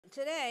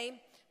Today,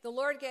 the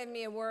Lord gave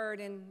me a word,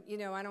 and,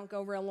 I don't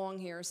go real long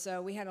here,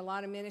 so we had a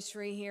lot of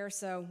ministry here,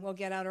 so we'll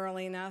get out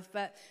early enough.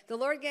 But the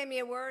Lord gave me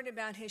a word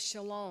about his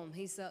shalom.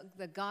 He's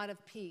the God of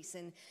peace.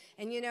 And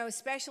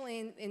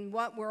especially in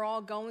what we're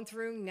all going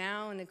through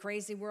now in the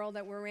crazy world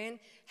that we're in,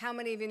 how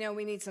many of you know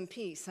we need some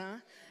peace, huh?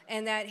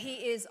 And that he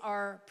is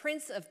our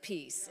Prince of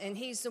Peace. And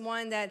he's the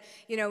one that,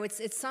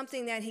 it's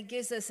something that he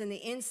gives us in the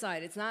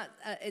inside. It's not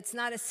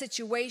a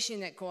situation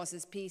that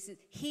causes peace.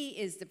 He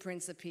is the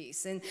Prince of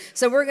Peace. And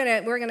so we're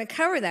gonna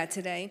cover that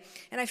today.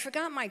 And I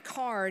forgot my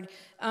card.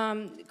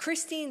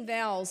 Christine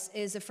Vels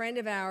is a friend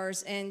of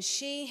ours, and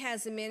she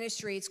has a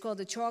ministry. It's called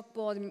the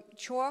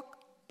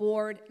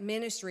Chalkboard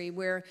Ministry,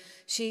 where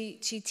she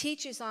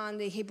teaches on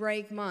the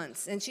Hebraic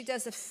months, and she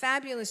does a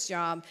fabulous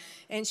job.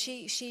 And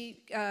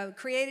she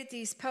created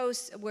these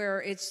posts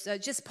where it's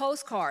just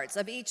postcards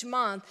of each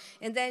month,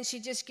 and then she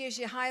just gives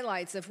you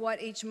highlights of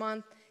what each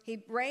month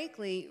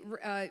Hebraically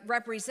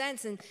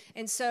represents,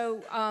 and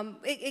so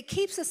it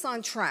keeps us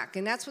on track,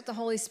 and that's what the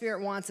Holy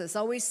Spirit wants us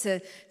always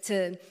to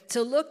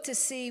look to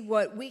see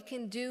what we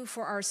can do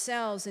for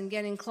ourselves in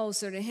getting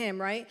closer to Him,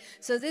 right?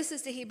 So this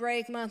is the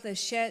Hebraic month of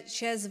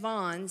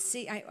Shezvan.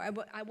 See, I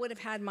would have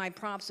had my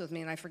props with me,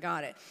 and I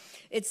forgot it.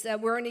 It's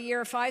we're in the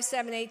year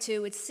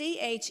 5782. It's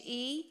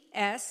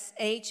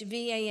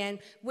CHESHVAN,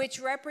 which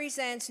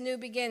represents new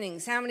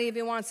beginnings. How many of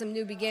you want some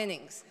new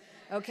beginnings?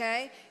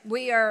 Okay,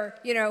 we are,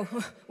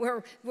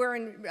 we're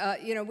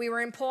in, we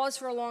were in pause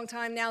for a long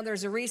time now.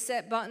 There's a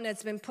reset button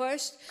that's been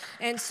pushed,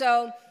 and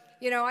so,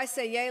 I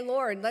say, yay,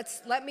 Lord,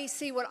 let me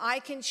see what I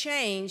can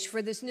change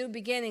for this new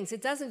beginnings.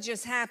 It doesn't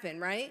just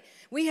happen, right?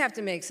 We have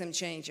to make some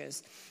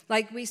changes,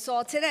 like we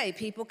saw today.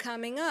 People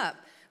coming up,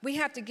 we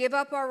have to give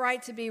up our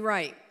right to be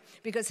right.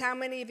 Because how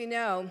many of you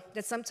know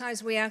that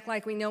sometimes we act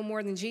like we know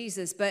more than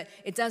Jesus, but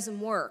it doesn't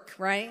work,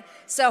 right?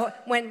 So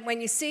when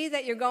you see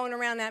that you're going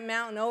around that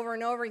mountain over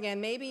and over again,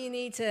 maybe you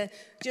need to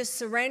just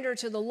surrender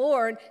to the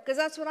Lord, because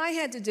that's what I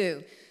had to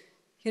do.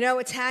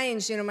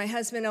 Italians, my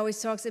husband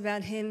always talks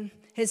about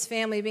his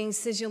family being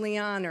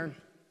Sicilian, or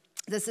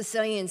the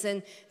Sicilians,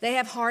 and they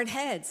have hard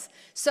heads.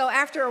 So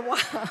after a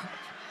while...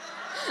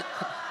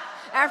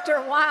 After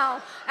a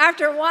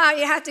while,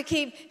 you have to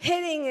keep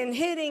hitting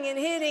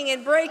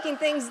and breaking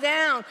things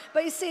down.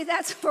 But you see,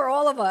 that's for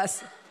all of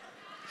us.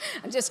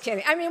 I'm just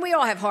kidding. I mean, we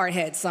all have hard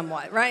heads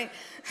somewhat, right?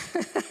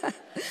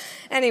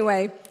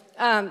 Anyway,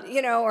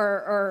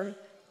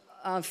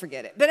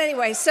 forget it. But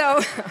anyway, so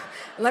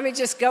let me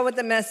just go with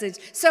the message.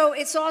 So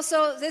it's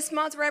also, this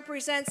month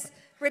represents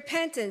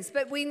repentance.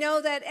 But we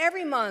know that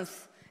every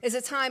month is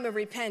a time of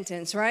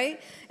repentance, right?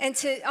 And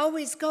to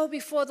always go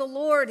before the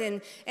Lord and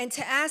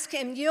to ask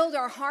Him, yield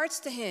our hearts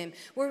to Him,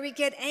 where we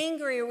get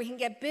angry or we can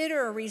get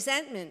bitter or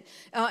resentment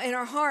in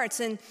our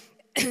hearts. And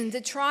the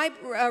tribe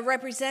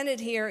represented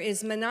here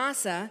is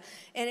Manasseh,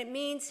 and it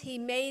means He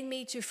made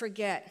me to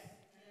forget.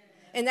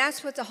 And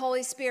that's what the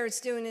Holy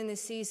Spirit's doing in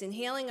this season,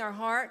 healing our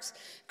hearts,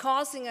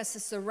 causing us to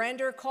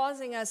surrender,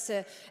 causing us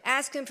to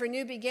ask Him for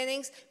new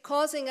beginnings,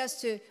 asking us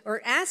to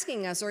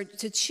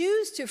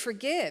choose to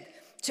forgive,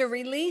 to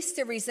release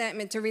the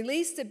resentment, to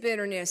release the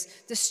bitterness,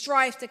 the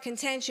strife, the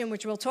contention,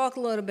 which we'll talk a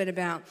little bit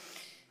about.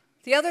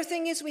 The other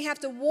thing is we have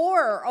to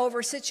war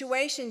over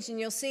situations, and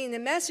you'll see in the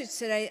message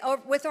today,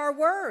 with our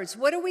words.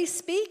 What are we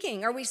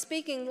speaking? Are we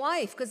speaking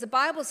life? Because the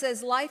Bible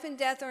says life and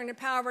death are in the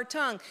power of our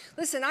tongue.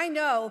 Listen, I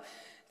know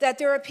that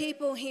there are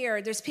people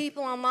here, there's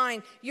people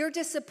online, you're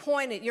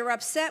disappointed, you're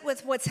upset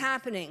with what's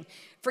happening.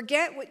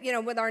 Forget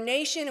with our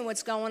nation and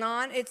what's going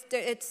on,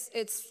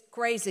 it's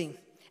crazy.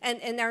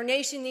 And our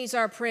nation needs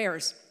our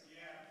prayers.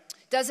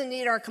 Doesn't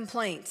need our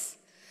complaints.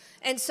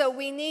 And so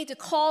we need to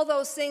call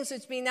those things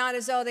which be not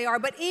as though they are.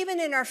 But even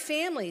in our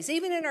families,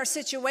 even in our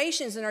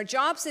situations, in our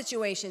job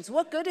situations,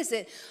 what good is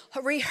it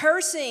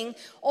rehearsing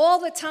all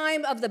the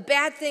time of the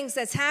bad things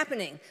that's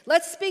happening?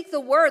 Let's speak the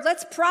word.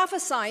 Let's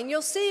prophesy. And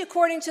you'll see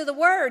according to the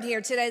word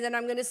here today that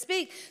I'm going to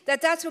speak,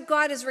 that that's what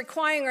God is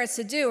requiring us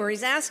to do, or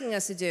He's asking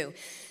us to do.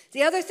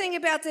 The other thing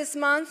about this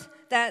month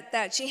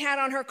that she had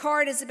on her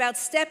card is about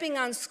stepping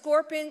on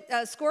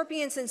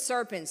scorpions and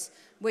serpents,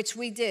 which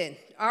we did.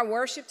 Our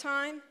worship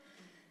time,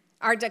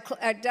 our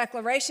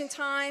declaration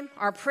time,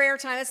 our prayer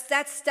time,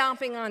 that's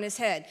stomping on His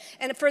head.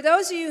 And for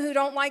those of you who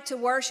don't like to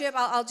worship,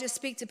 I'll just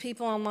speak to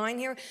people online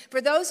here. For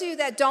those of you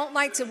that don't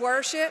like to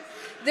worship,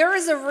 there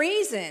is a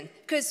reason,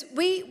 because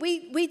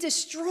we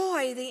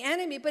destroy the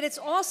enemy, but it's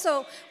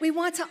also, we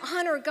want to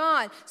honor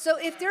God. So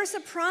if there's a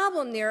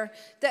problem there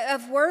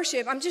of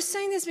worship, I'm just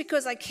saying this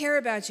because I care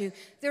about you,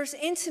 there's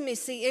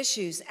intimacy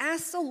issues.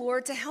 Ask the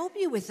Lord to help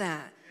you with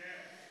that.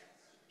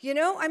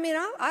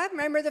 I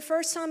remember the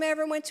first time I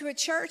ever went to a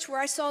church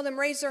where I saw them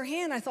raise their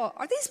hand. I thought,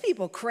 are these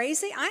people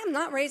crazy? I am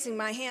not raising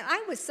my hand.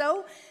 I was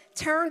so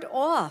turned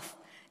off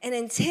and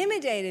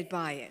intimidated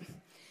by it.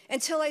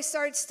 until I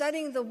started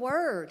studying the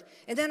Word.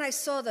 And then I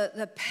saw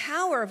the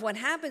power of what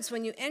happens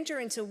when you enter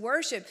into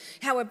worship,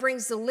 how it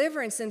brings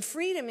deliverance and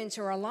freedom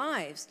into our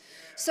lives.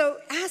 So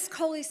ask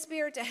Holy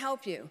Spirit to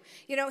help you.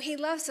 You know, he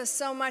loves us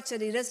so much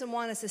that he doesn't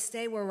want us to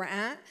stay where we're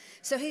at.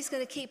 So he's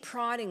going to keep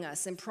prodding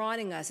us and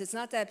prodding us. It's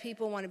not that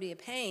people want to be a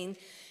pain.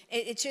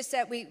 It's just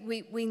that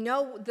we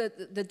know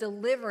the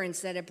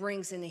deliverance that it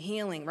brings in the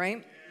healing,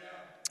 right?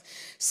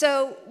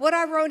 So what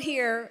I wrote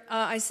here,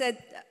 I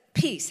said,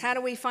 peace. How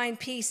do we find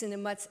peace in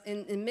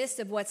the midst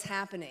of what's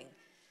happening?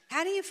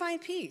 How do you find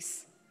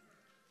peace?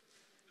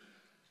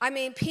 I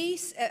mean,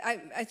 peace,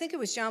 I think it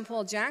was John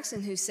Paul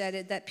Jackson who said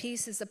it, that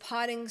peace is the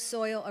potting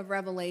soil of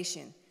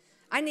revelation.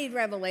 I need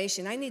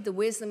revelation. I need the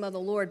wisdom of the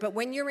Lord. But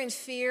when you're in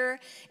fear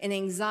and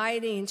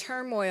anxiety and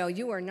turmoil,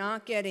 you are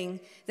not getting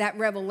that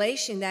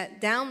revelation,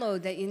 that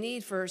download that you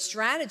need for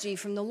strategy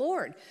from the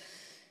Lord.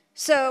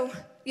 So,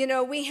 you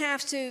know, we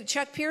have to,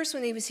 Chuck Pierce,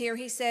 when he was here,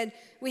 he said,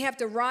 we have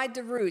to ride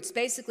the roots.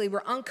 Basically,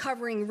 we're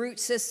uncovering root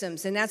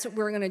systems, and that's what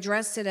we're going to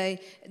address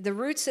today, the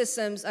root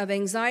systems of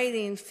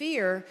anxiety and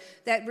fear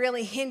that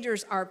really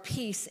hinders our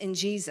peace in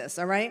Jesus,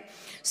 all right?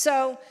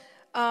 So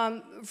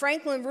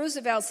Franklin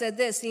Roosevelt said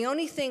this, the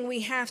only thing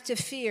we have to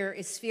fear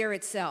is fear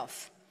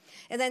itself.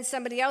 And then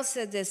somebody else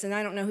said this, and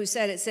I don't know who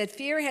said it, said,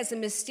 fear has a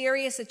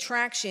mysterious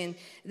attraction.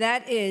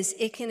 That is,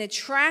 it can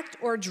attract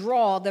or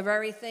draw the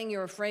very thing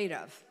you're afraid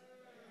of.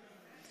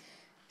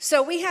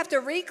 So we have to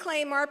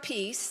reclaim our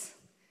peace,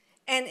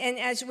 and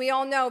as we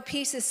all know,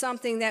 peace is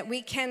something that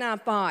we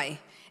cannot buy.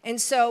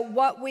 And so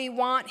what we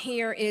want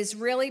here is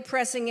really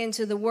pressing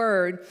into the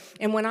Word.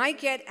 And when I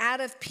get out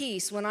of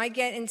peace, when I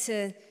get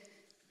into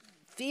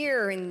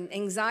fear and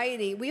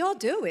anxiety, we all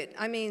do it.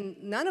 I mean,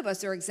 none of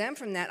us are exempt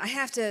from that. I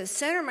have to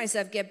center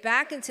myself, get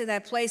back into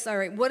that place. All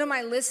right, what am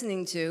I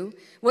listening to?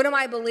 What am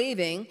I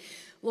believing?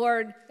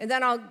 Lord, and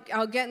then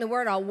I'll get in the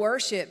Word, I'll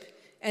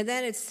worship. And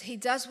then he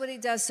does what he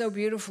does so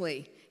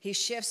beautifully. He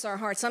shifts our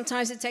hearts.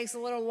 Sometimes it takes a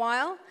little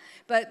while,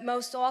 but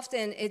most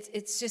often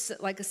it's just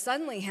like a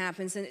suddenly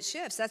happens and it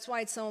shifts. That's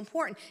why it's so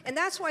important. And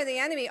that's why the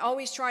enemy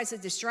always tries to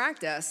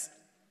distract us,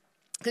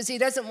 because he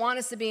doesn't want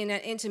us to be in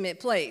that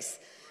intimate place,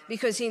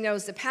 because he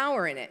knows the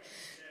power in it.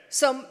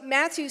 So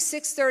Mathew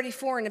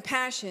 6:34 in the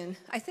Passion,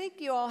 I think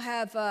you all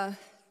have,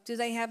 do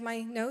they have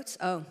my notes?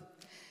 Oh.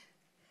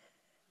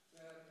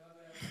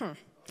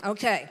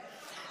 Okay.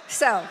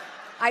 So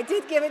I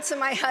did give it to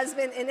my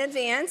husband in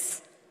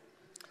advance.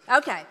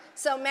 Okay,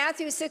 so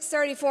Mathew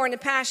 6:34 in the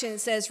Passion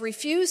says,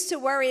 refuse to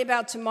worry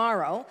about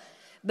tomorrow,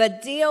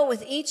 but deal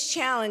with each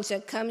challenge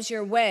that comes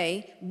your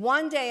way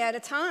one day at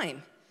a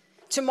time.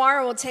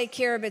 Tomorrow will take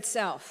care of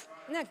itself.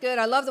 Isn't that good?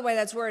 I love the way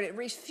that's worded.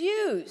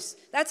 Refuse.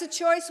 That's a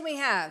choice we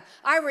have.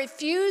 I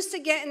refuse to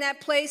get in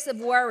that place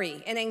of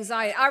worry and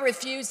anxiety. I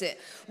refuse it.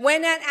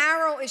 When that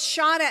arrow is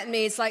shot at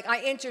me, it's like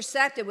I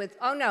intercept it with,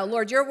 oh no,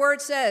 Lord, your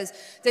word says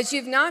that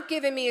you've not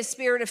given me a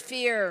spirit of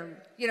fear,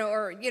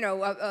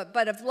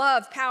 but of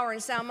love, power,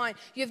 and sound mind.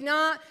 You've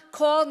not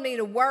called me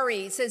to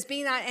worry. It says,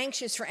 be not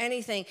anxious for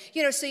anything.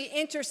 So you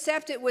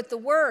intercept it with the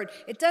word.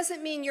 It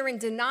doesn't mean you're in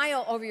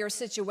denial over your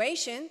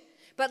situation.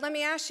 But let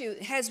me ask you,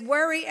 has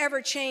worry ever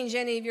changed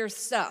any of your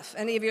stuff,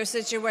 any of your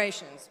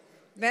situations?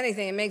 If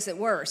anything, it makes it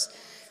worse.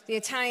 The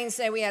Italians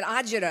say we had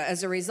agita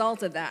as a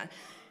result of that.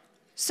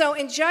 So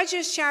in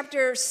Judges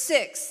chapter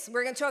 6,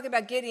 we're going to talk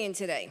about Gideon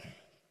today.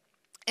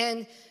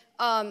 And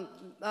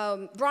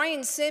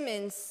Brian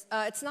Simmons,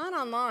 it's not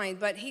online,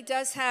 but he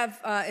does have,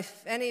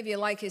 if any of you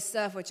like his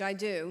stuff, which I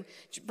do,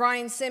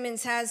 Brian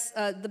Simmons has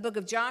the book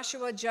of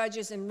Joshua,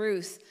 Judges, and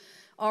Ruth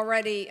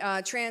already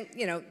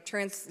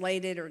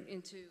translated or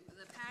into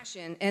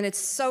and it's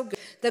so good.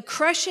 The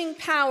crushing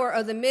power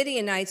of the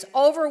Midianites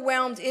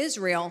overwhelmed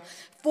Israel,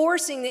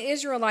 forcing the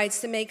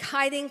Israelites to make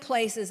hiding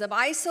places of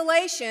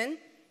isolation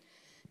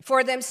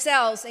for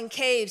themselves in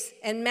caves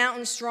and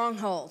mountain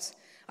strongholds.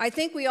 I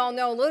think we all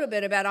know a little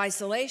bit about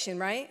isolation,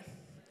 right?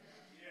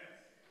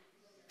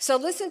 So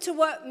listen to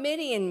what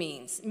Midian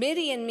means.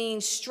 Midian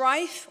means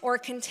strife or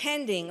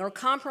contending or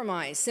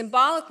compromise.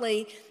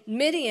 Symbolically,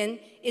 Midian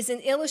is an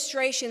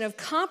illustration of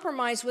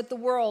compromise with the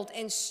world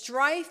and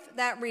strife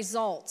that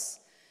results.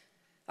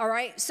 All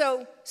right?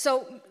 So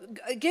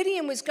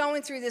Gideon was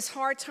going through this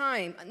hard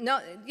time,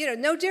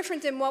 no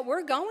different than what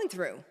we're going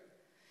through.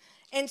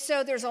 And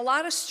so there's a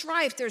lot of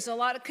strife, there's a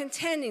lot of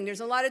contending,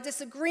 there's a lot of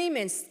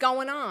disagreements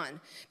going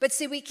on. But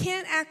see, we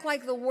can't act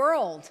like the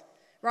world.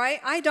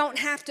 Right? I don't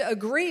have to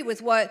agree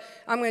with what,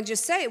 I'm going to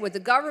just say, with the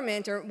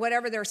government or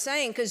whatever they're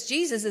saying, because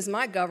Jesus is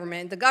my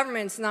government. The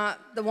government's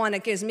not the one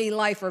that gives me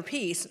life or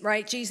peace,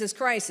 right? Jesus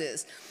Christ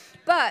is.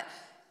 But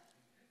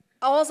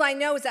all I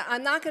know is that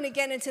I'm not going to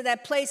get into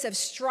that place of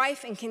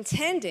strife and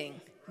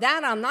contending.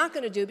 That I'm not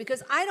going to do,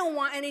 because I don't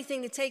want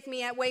anything to take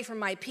me away from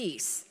my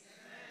peace.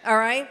 All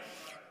right?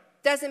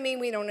 Doesn't mean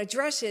we don't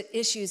address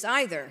issues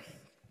either.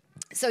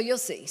 So you'll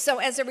see. So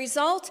as a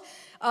result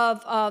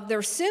of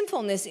their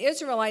sinfulness,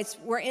 Israelites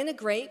were in a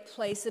great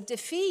place of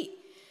defeat.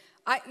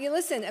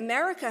 Listen,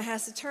 America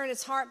has to turn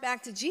its heart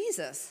back to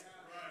Jesus.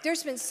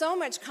 There's been so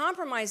much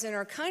compromise in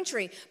our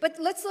country, but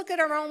let's look at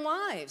our own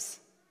lives.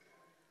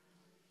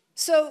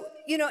 So,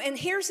 and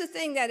here's the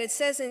thing that it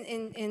says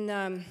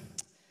in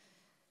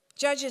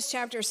Judges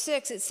chapter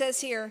 6, it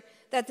says here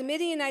that the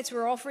Midianites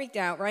were all freaked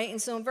out, right?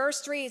 And so in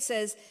verse 3, it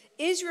says,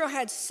 Israel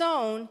had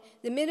sown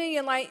the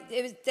Midianites,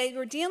 they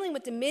were dealing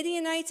with the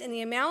Midianites and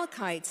the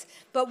Amalekites,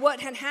 but what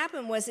had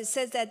happened was it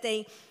says that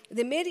the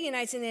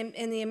Midianites and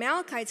the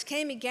Amalekites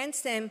came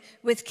against them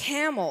with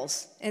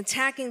camels,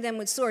 attacking them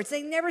with swords.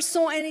 They never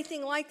saw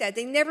anything like that.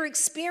 They never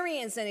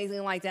experienced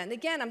anything like that. And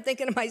again, I'm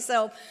thinking to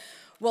myself,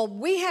 well,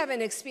 we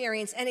haven't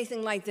experienced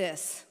anything like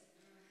this.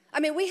 I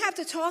mean, we have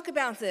to talk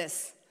about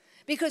this.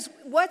 Because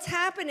what's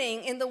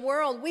happening in the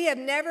world, we have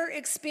never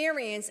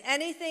experienced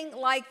anything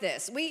like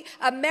this.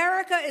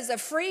 America is a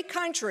free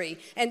country,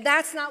 and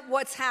that's not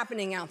what's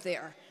happening out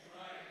there.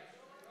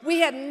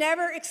 We have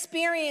never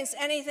experienced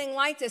anything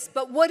like this,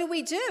 but what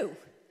do?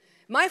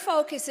 My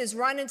focus is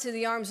run into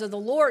the arms of the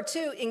Lord,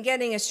 too, in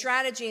getting a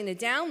strategy and a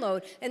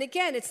download. And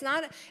again, it's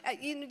not,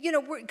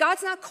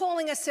 God's not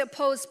calling us to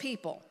oppose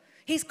people.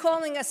 He's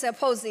calling us to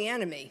oppose the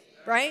enemy,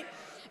 right?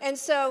 And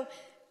so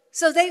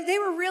they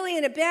were really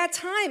in a bad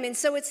time. And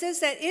so it says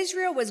that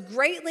Israel was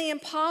greatly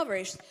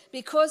impoverished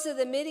because of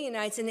the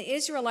Midianites, and the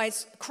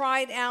Israelites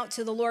cried out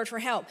to the Lord for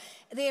help.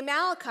 The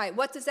Amalekite,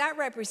 what does that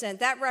represent?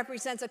 That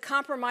represents a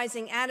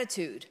compromising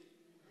attitude.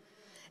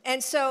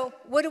 And so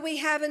what do we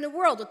have in the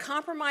world? A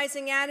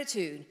compromising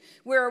attitude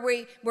where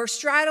we're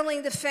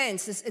straddling the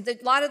fence. A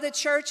lot of the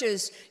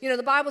churches,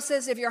 the Bible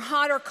says if you're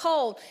hot or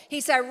cold, he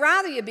said, I'd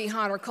rather you be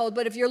hot or cold,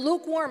 but if you're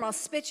lukewarm, I'll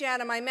spit you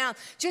out of my mouth.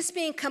 Just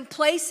being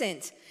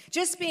complacent.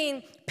 Just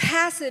being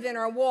passive in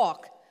our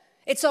walk.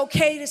 It's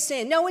okay to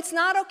sin. No, it's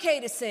not okay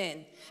to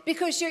sin.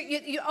 Because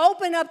you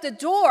open up the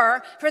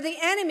door for the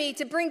enemy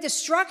to bring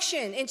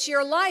destruction into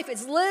your life.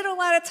 It's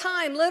little at a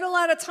time.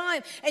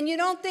 And you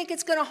don't think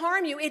it's going to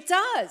harm you. It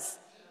does.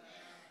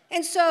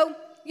 And so,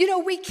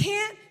 we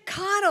can't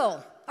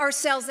coddle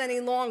ourselves any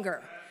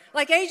longer.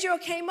 Like Adriel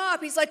came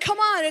up, he's like, come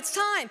on, it's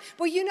time.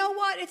 Well, you know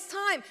what? It's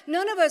time.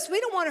 None of us, we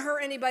don't want to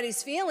hurt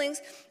anybody's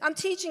feelings. I'm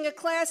teaching a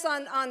class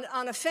on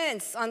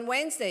offense on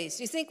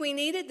Wednesdays. You think we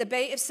need it? The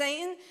bait of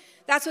Satan?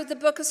 That's what the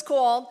book is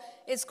called.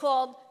 It's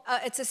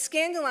a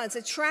scandalon. It's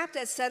a trap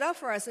that's set up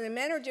for us, and the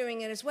men are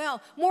doing it as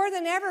well. More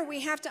than ever,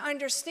 we have to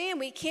understand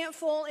we can't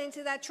fall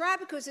into that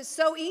trap because it's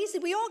so easy.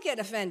 We all get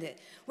offended.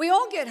 We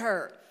all get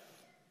hurt.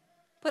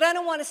 But I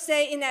don't want to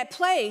stay in that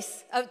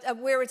place of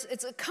where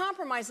it's a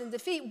compromise and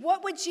defeat.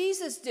 What would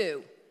Jesus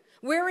do?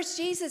 Where is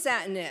Jesus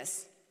at in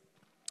this?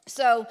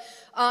 So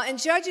in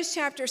Judges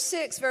chapter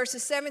 6,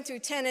 verses 7 through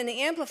 10, in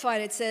the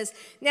Amplified, it says,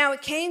 Now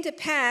it came to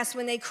pass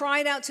when they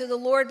cried out to the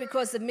Lord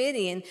because of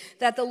Midian,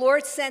 that the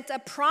Lord sent a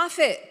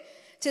prophet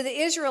to the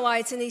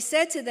Israelites, and he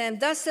said to them,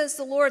 Thus says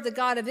the Lord, the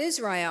God of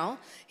Israel.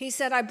 He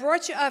said, I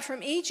brought you up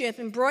from Egypt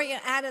and brought you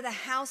out of the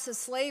house of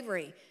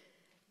slavery.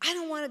 I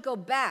don't want to go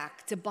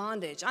back to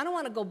bondage. I don't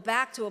want to go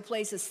back to a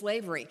place of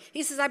slavery.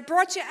 He says, I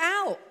brought you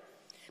out.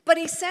 But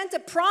he sent a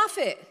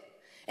prophet.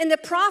 And the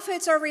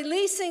prophets are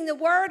releasing the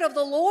word of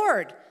the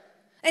Lord.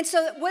 And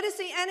so what does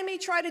the enemy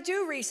try to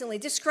do recently?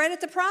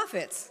 Discredit the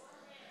prophets.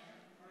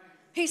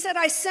 He said,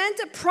 I sent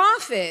a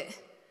prophet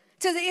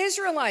to the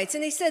Israelites.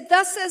 And he said,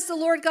 Thus says the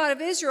Lord God of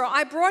Israel,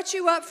 I brought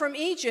you up from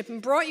Egypt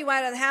and brought you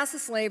out of the house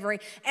of slavery,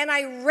 and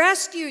I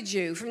rescued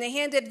you from the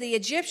hand of the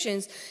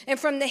Egyptians and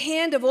from the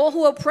hand of all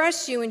who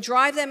oppressed you and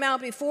drive them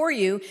out before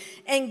you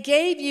and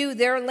gave you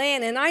their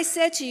land. And I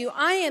said to you,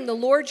 I am the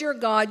Lord your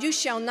God. You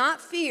shall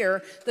not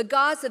fear the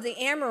gods of the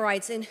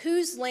Amorites in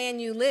whose land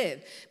you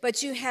live,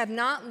 but you have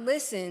not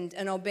listened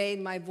and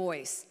obeyed my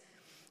voice.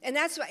 And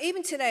that's why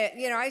even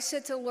today, I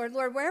said to the Lord,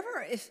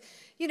 wherever,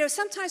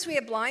 sometimes we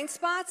have blind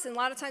spots, and a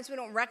lot of times we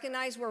don't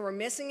recognize where we're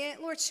missing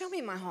it. Lord, show me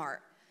my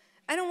heart.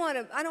 I don't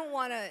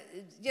want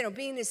to,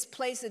 be in this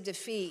place of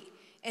defeat,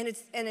 and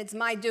it's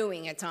my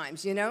doing at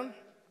times,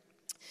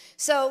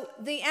 So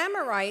the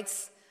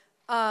Amorites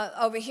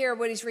over here,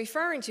 what he's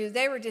referring to,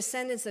 they were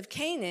descendants of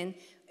Canaan,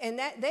 and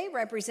that they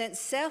represent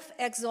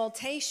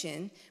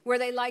self-exaltation, where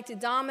they like to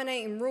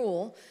dominate and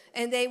rule,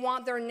 and they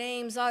want their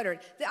names uttered.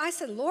 I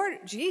said, Lord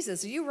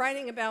Jesus, are you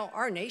writing about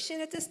our nation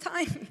at this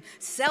time?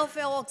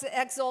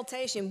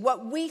 Self-exaltation,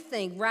 what we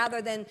think,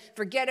 rather than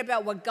forget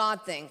about what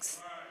God thinks.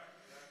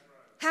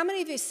 How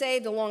many of you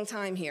saved a long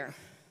time here?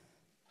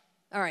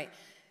 All right.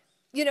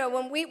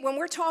 When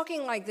we're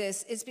talking like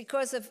this, it's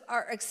because of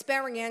our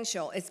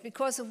experiential. It's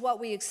because of what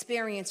we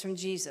experience from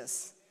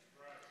Jesus.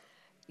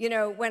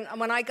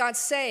 When I got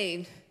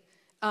saved,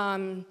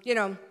 I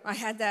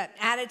had that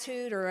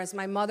attitude, or as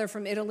my mother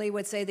from Italy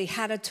would say, the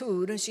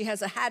attitude. She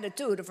has a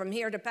attitude from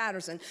here to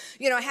Patterson.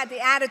 I had the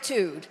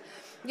attitude,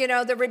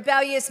 the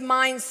rebellious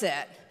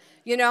mindset.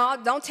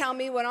 Don't tell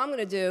me what I'm going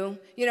to do.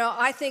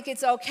 I think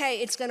it's okay.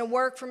 It's going to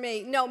work for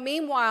me. No,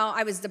 meanwhile,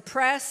 I was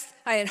depressed.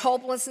 I had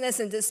hopelessness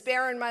and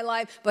despair in my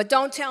life, but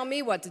don't tell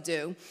me what to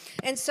do.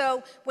 And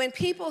so when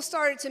people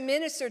started to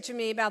minister to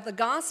me about the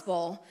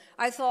gospel,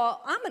 I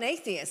thought, I'm an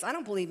atheist. I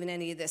don't believe in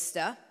any of this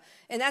stuff.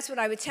 And that's what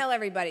I would tell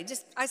everybody.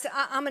 I said,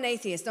 I'm an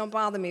atheist. Don't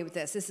bother me with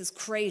this. This is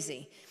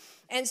crazy.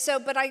 And so,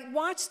 but I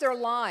watched their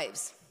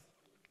lives,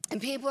 and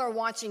people are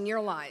watching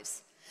your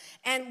lives.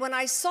 And when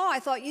I saw, I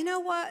thought, you know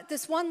what?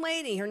 This one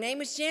lady, her name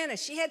was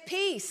Janice, she had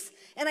peace.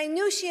 And I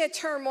knew she had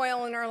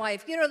turmoil in her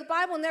life. You know, the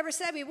Bible never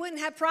said we wouldn't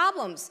have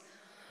problems.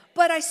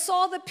 But I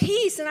saw the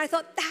peace, and I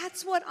thought,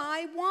 that's what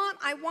I want.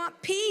 I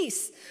want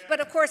peace. But,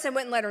 of course, I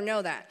wouldn't let her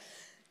know that.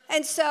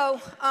 And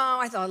so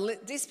I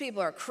thought, these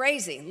people are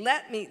crazy.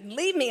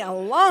 Leave me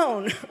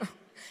alone.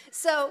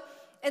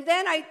 And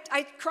then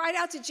I cried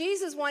out to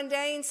Jesus one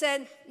day and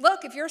said,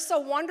 look, if you're so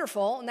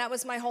wonderful, and that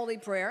was my holy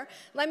prayer,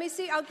 let me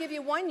see, I'll give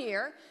you 1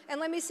 year, and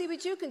let me see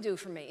what you can do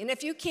for me. And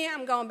if you can't,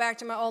 I'm going back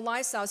to my old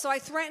lifestyle. So I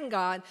threatened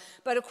God,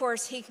 but of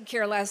course, he can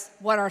care less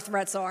what our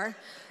threats are.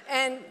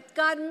 And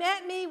God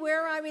met me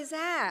where I was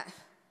at.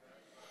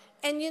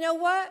 And you know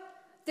what?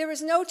 There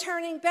was no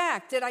turning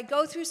back. Did I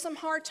go through some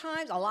hard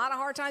times? A lot of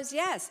hard times,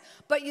 yes.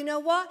 But you know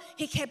what?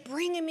 He kept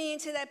bringing me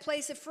into that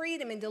place of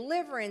freedom and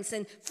deliverance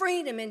and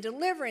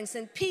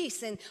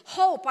peace and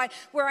hope,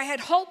 where I had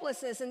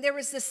hopelessness and there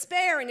was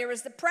despair and there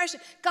was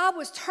depression. God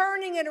was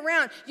turning it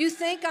around. You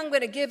think I'm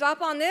going to give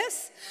up on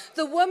this?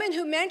 The woman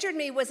who mentored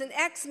me was an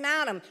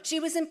ex-madam. She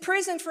was in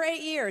prison for 8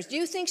 years. Do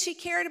you think she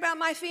cared about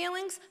my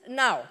feelings?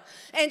 No.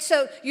 And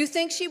so you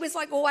think she was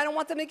like, oh, I don't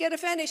want them to get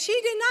offended. She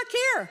did not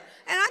care.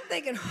 And I'm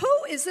thinking, who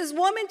is this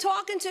woman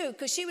talking to?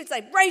 Because she was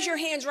like, raise your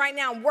hands right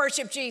now and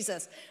worship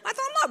Jesus. I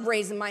thought, I'm not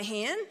raising my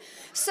hand.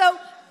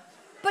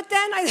 But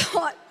then I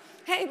thought,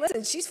 hey,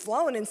 listen, she's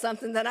flowing in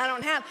something that I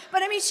don't have.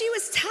 But I mean, she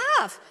was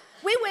tough.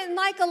 We wouldn't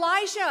like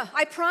Elijah,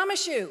 I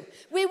promise you.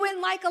 We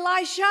wouldn't like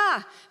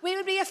Elijah. We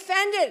would be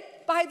offended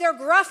by their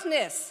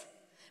gruffness.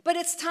 But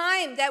it's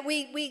time that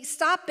we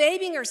stop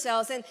babying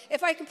ourselves. And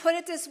if I can put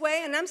it this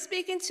way, and I'm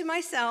speaking to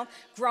myself,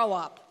 grow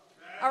up.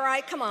 All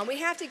right, come on. We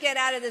have to get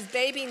out of this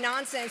baby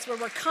nonsense where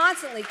we're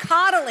constantly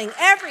coddling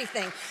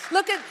everything.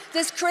 Look at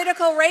this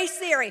critical race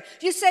theory.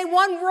 You say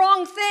one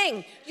wrong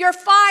thing, you're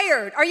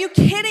fired. Are you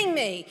kidding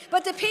me?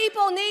 But the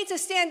people need to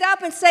stand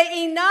up and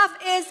say enough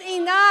is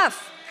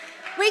enough.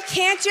 We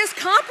can't just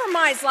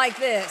compromise like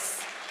this.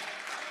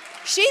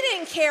 She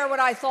didn't care what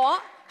I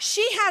thought.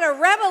 She had a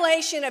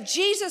revelation of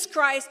Jesus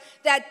Christ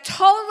that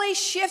totally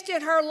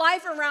shifted her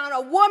life around.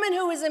 A woman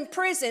who was in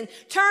prison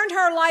turned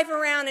her life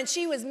around, and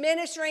she was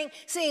ministering,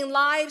 seeing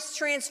lives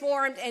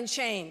transformed and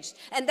changed.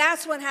 And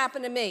that's what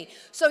happened to me.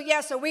 So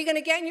yes, are we going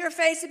to get in your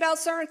face about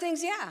certain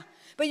things? Yeah.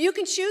 But you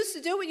can choose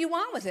to do what you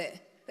want with it.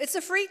 It's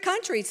a free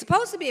country. It's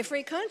supposed to be a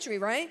free country,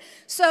 right?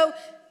 So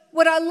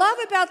what I love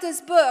about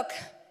this book,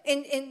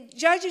 in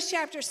Judges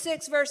chapter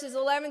 6, verses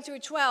 11 through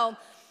 12,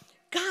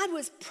 God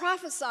was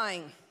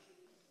prophesying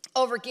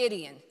over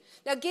Gideon.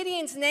 Now,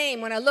 Gideon's name,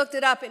 when I looked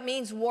it up, it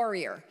means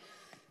warrior.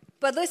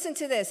 But listen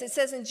to this. It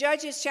says in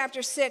Judges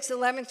chapter 6,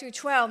 11 through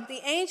 12, the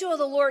angel of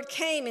the Lord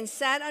came and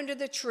sat under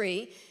the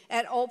tree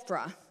at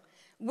Ophrah,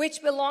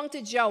 which belonged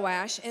to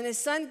Joash, and his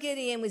son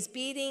Gideon was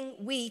beating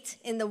wheat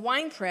in the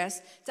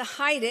winepress to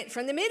hide it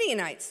from the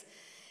Midianites.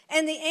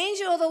 And the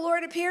angel of the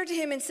Lord appeared to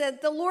him and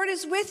said, the Lord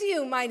is with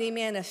you, mighty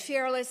man of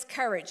fearless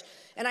courage.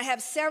 And I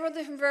have several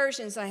different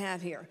versions I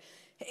have here.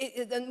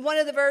 One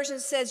of the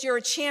versions says you're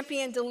a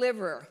champion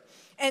deliverer.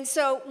 And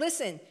so,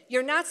 listen,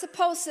 you're not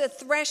supposed to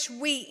thresh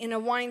wheat in a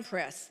wine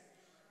press.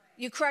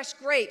 You crush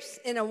grapes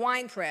in a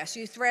wine press.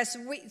 You thresh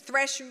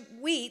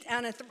wheat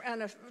on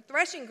a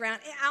threshing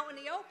ground out in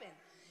the open.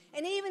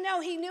 And even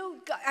though he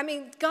knew,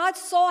 God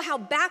saw how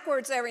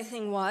backwards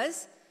everything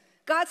was.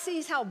 God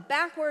sees how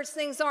backwards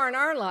things are in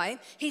our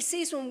life. He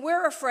sees when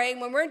we're afraid,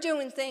 when we're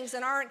doing things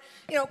that aren't,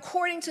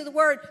 according to the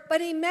word.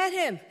 But he met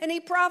him, and he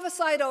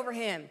prophesied over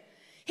him.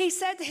 He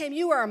said to him,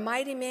 you are a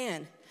mighty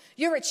man.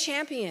 You're a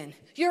champion.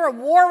 You're a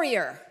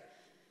warrior.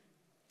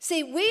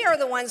 See, we are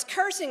the ones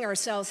cursing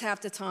ourselves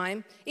half the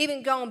time,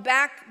 even going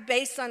back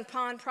based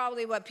upon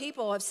probably what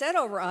people have said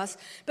over us.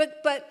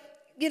 But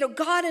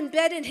God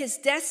embedded his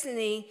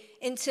destiny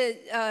into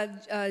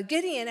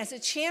Gideon as a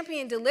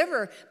champion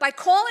deliverer by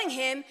calling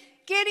him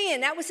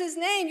Gideon. That was his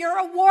name. You're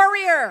a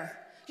warrior.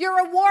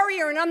 You're a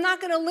warrior, and I'm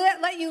not going to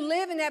let you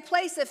live in that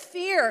place of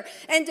fear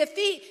and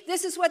defeat.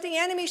 This is what the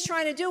enemy's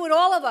trying to do with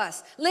all of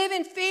us. Live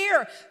in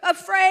fear,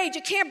 afraid.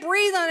 You can't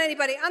breathe on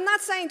anybody. I'm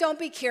not saying don't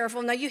be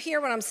careful. No, you hear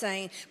what I'm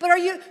saying. But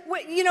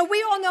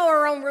we all know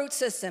our own root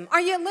system.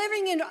 Are you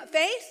living in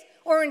faith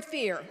or in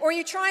fear? Or are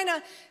you trying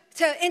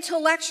to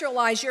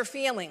intellectualize your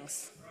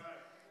feelings?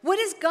 What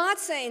is God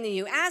saying to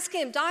you? Ask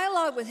him.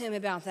 Dialogue with him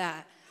about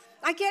that.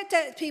 I get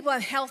that people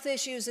have health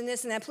issues and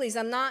this and that. Please,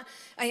 I'm not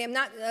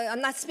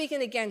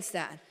speaking against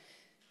that.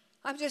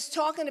 I'm just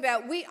talking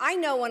about, I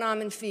know when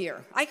I'm in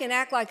fear. I can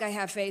act like I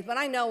have faith, but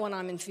I know when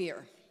I'm in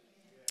fear.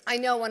 I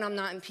know when I'm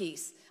not in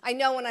peace. I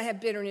know when I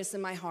have bitterness in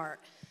my heart.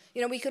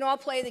 We can all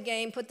play the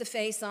game, put the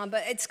face on,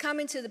 but it's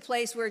coming to the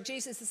place where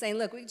Jesus is saying,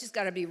 look, we just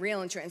got to be real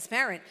and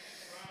transparent.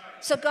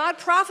 So God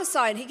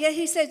prophesied.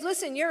 He said,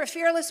 listen, you're a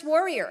fearless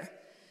warrior.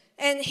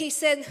 And he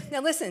said,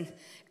 now listen,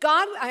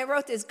 I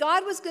wrote this,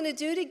 God was going to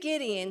do to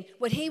Gideon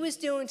what he was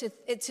doing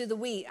to the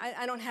wheat.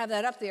 I don't have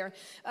that up there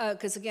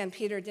because, again,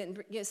 Peter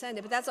didn't send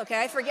it, but that's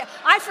okay. I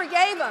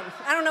forgave him.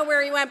 I don't know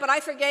where he went, but I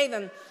forgave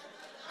him.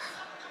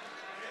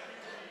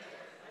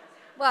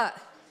 What?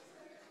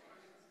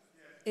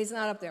 He's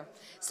not up there.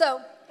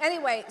 So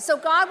anyway, so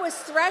God was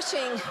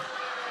threshing.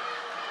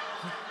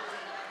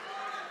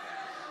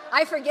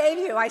 I forgave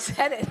you. I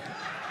said it.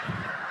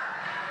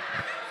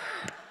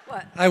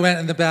 What? I went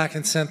in the back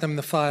and sent them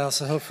the file,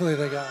 so hopefully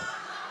they got it.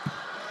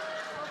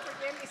 Oh,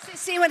 forgive me.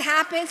 See what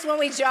happens when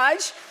we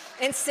judge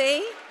and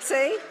see?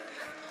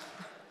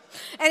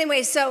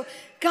 Anyway, so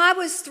God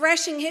was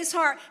threshing his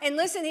heart. And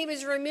listen, he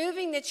was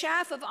removing the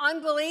chaff of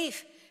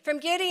unbelief from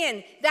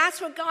Gideon.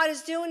 That's what God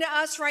is doing to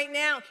us right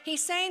now.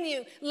 He's saying to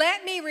you,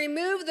 let me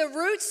remove the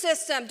root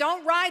system.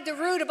 Don't ride the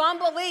root of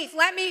unbelief.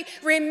 Let me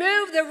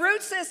remove the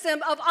root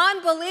system of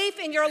unbelief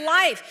in your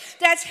life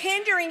that's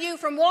hindering you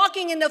from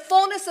walking in the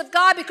fullness of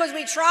God, because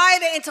we try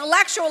to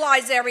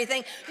intellectualize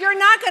everything. You're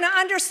not going to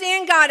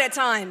understand God at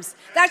times.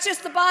 That's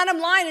just the bottom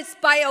line. It's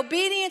by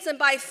obedience and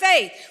by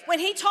faith. When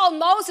he told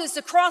Moses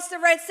to cross the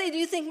Red Sea, do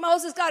you think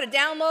Moses got a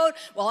download?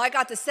 Well, I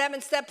got the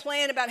 7-step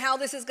plan about how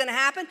this is going to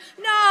happen.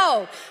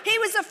 No. He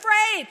was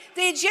afraid.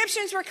 The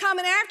Egyptians were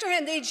coming after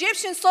him. The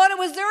Egyptians thought it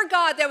was their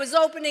God that was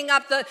opening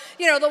up the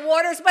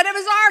waters, but it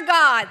was our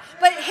God.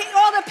 But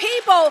all the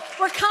people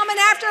were coming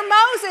after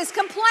Moses,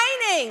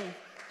 complaining.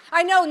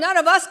 I know none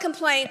of us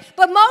complain,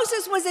 but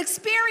Moses was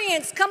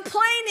experienced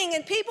complaining,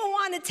 and people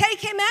wanted to take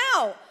him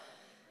out.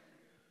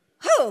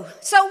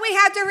 So we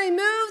had to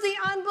remove the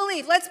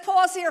unbelief. Let's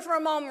pause here for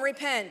a moment,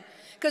 repent,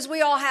 because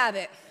we all have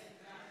it.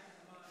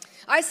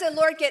 I said,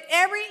 Lord, get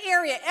every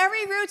area,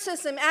 every root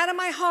system out of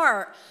my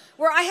heart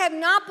where I have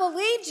not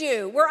believed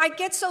you, where I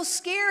get so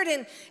scared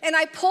and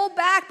I pull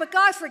back. But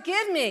God,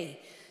 forgive me.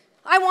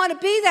 I want to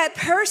be that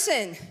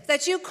person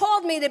that you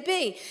called me to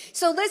be.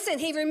 So listen,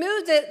 he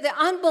removed the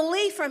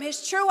unbelief from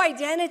his true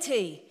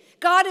identity.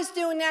 God is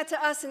doing that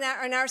to us in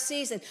our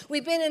season.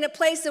 We've been in a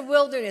place of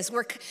wilderness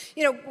where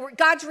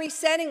God's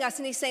resetting us,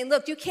 and he's saying,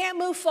 look, you can't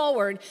move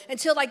forward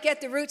until I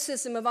get the root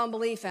system of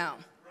unbelief out.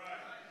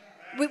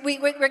 We're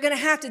going to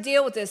have to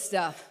deal with this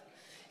stuff.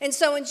 And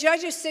so in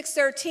Judges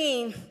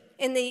 6:13,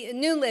 in the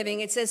New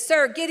Living, it says,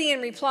 Sir, Gideon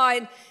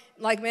replied,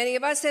 like many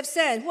of us have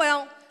said,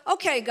 well,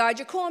 okay, God,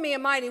 you're calling me a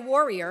mighty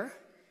warrior.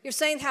 You're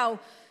saying how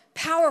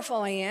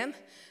powerful I am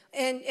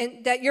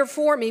and that you're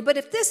for me. But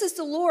if this is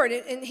the Lord,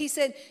 and he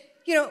said,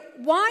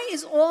 why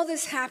is all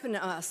this happening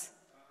to us?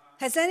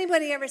 Has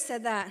anybody ever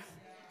said that?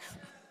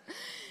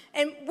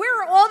 And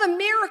where are all the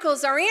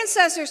miracles our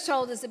ancestors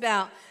told us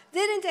about?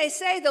 Didn't they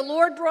say the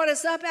Lord brought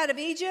us up out of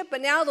Egypt, but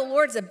now the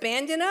Lord's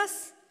abandoned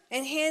us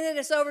and handed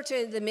us over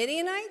to the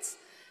Midianites?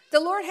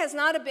 The Lord has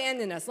not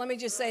abandoned us. Let me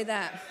just say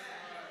that.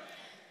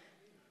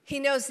 He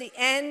knows the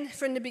end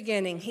from the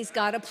beginning. He's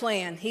got a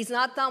plan. He's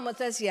not done with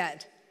us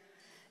yet.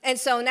 And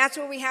that's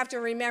what we have to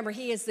remember.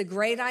 He is the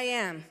great I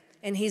am,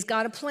 and he's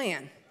got a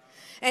plan.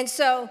 And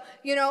so,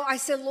 I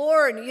said,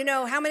 Lord,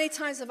 how many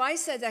times have I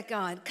said that,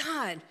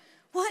 God,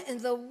 what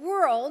in the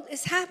world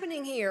is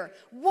happening here?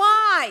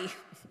 Why?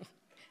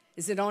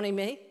 Is it only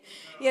me?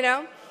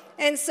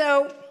 And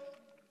so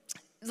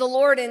the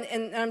Lord,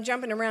 and I'm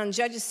jumping around,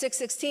 Judges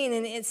 6:16,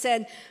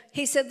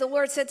 and the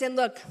Lord said to him,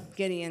 look,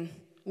 Gideon,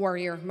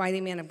 warrior,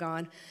 mighty man of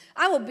God,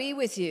 I will be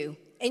with you,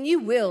 and you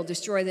will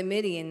destroy the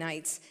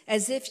Midianites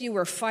as if you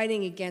were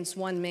fighting against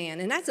one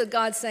man. And that's what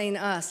God's saying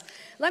to us.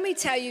 Let me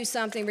tell you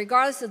something,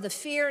 regardless of the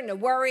fear and the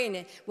worry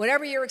and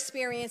whatever you're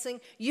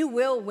experiencing, you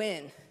will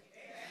win.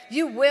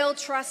 You will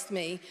trust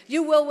me.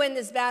 You will win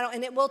this battle,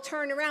 and it will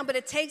turn around. But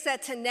it takes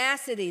that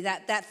tenacity,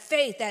 that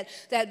faith,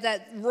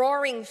 that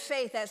roaring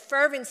faith, that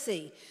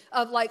fervency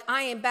of like,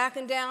 I am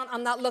backing down.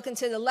 I'm not looking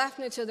to the left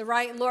nor to the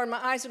right. Lord, my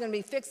eyes are going to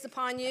be fixed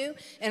upon you,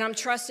 and I'm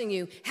trusting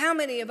you. How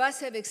many of us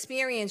have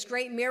experienced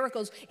great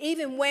miracles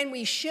even when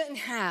we shouldn't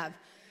have?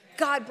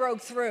 God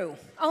broke through.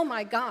 Oh,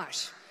 my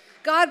gosh.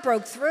 God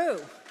broke through.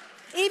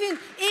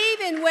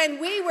 Even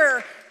when we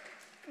were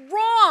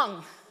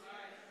wrong,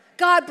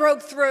 God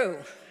broke through.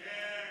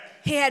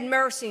 He had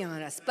mercy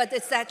on us, but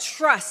it's that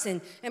trust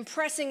and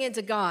pressing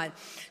into God.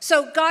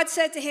 So God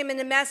said to him in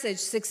the message,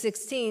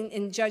 6:16,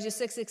 in Judges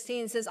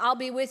 6:16, it says, I'll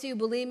be with you,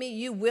 believe me,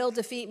 you will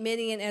defeat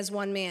Midian as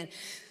one man.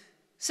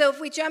 So if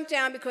we jump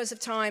down because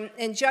of time,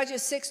 in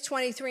Judges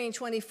 6:23 and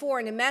 24,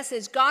 in the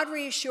message, God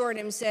reassured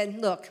him and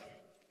said, look,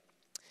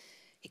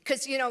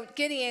 because,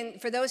 Gideon,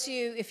 for those of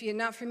you, if you're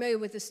not familiar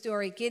with the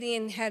story,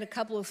 Gideon had a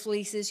couple of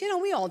fleeces.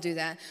 We all do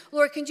that.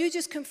 Lord, can you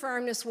just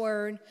confirm this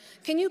word?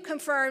 Can you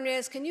confirm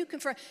this? Can you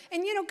confirm?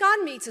 And,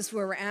 God meets us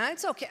where we're at.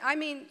 It's okay. I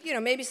mean,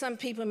 maybe some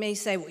people may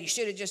say, well, you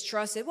should have just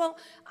trusted. Well,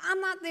 I'm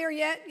not there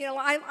yet.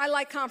 I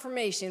like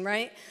confirmation,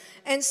 right?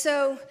 And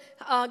so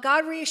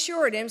God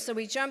reassured him. So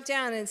we jump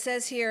down, and it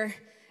says here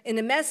in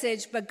the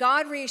message, but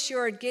God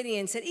reassured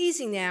Gideon, said,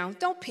 easy now.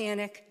 Don't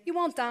panic. You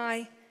won't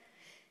die.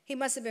 He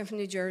must have been from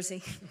New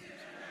Jersey.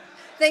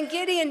 Then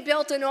Gideon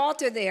built an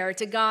altar there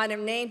to God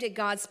and named it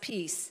God's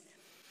Peace.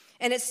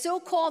 And it's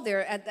still called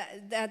there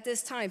at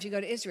this time if you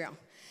go to Israel.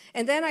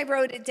 And then I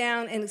wrote it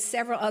down in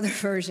several other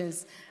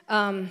versions.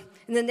 In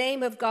the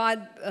Name of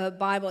God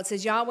Bible, it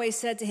says, Yahweh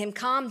said to him,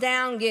 calm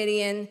down,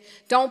 Gideon.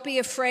 Don't be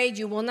afraid.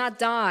 You will not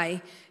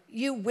die.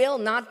 you will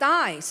not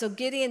die. So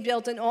Gideon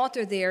built an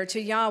altar there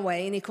to Yahweh,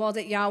 and he called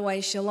it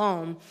Yahweh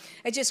Shalom.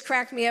 It just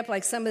cracked me up,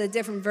 like some of the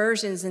different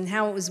versions and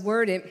how it was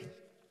worded.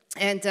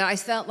 And I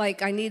felt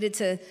like I needed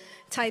to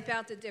type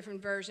out the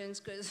different versions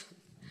because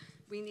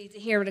we need to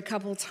hear it a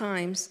couple of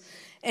times.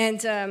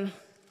 And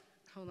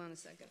hold on a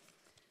second.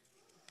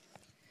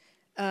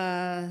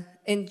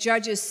 In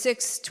Judges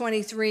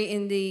 6:23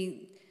 in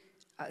the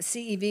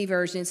CEV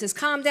version, it says,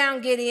 "Calm down,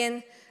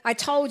 Gideon. I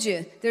told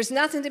you, there's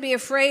nothing to be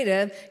afraid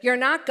of. You're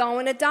not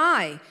going to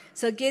die."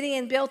 So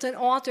Gideon built an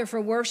altar for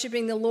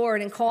worshiping the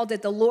Lord and called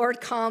it "The Lord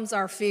Calms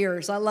Our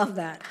Fears." I love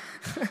that.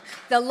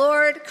 The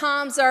Lord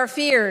calms our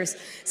fears.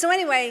 So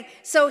anyway,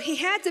 so he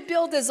had to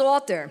build this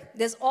altar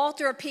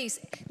of peace.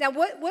 Now,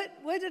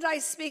 what did I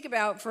speak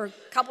about for a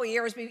couple of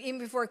years, even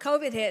before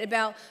COVID hit,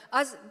 about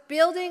us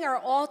building our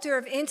altar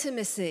of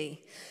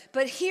intimacy?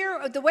 But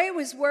here, the way it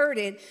was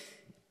worded,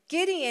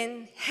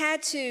 Gideon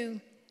had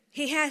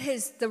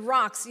the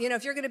rocks. You know,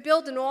 if you're going to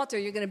build an altar,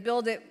 you're going to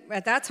build it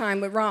at that time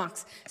with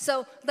rocks.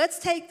 So let's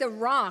take the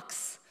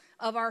rocks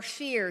of our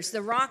fears, the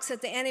rocks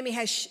that the enemy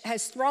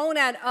has thrown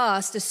at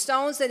us, the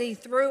stones that he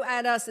threw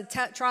at us to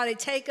try to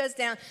take us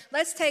down.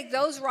 Let's take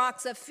those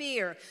rocks of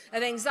fear,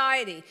 of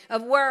anxiety,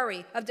 of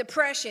worry, of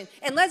depression,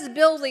 and let's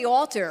build the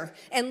altar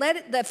and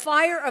let the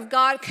fire of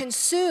God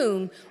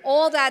consume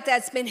all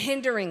that's been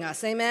hindering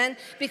us. Amen?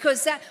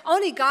 Because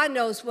only God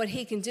knows what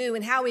he can do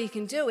and how he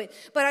can do it.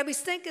 But I was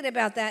thinking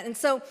about that, and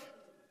so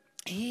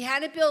he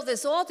had to build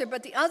this altar.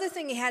 But the other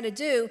thing he had to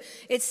do,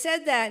 it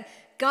said that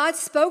God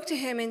spoke to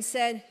him and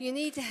said, you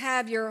need to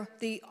have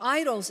the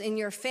idols in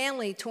your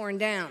family torn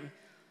down.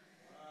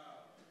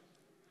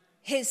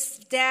 His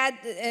dad,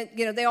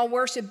 they all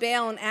worship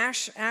Baal and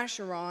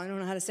Asherah. I don't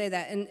know how to say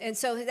that. And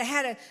so they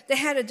had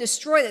to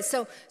destroy that.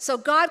 So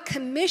God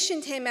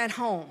commissioned him at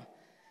home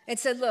and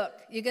said, look,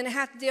 you're going to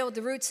have to deal with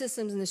the root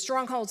systems and the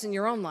strongholds in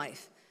your own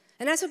life.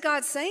 And that's what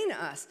God's saying to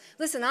us.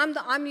 Listen,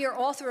 I'm your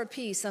author of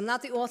peace. I'm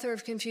not the author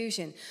of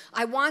confusion.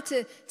 I want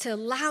to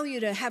allow you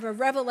to have a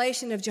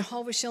revelation of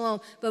Jehovah Shalom,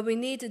 but we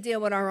need to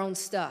deal with our own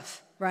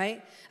stuff,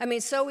 right? I mean,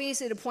 it's so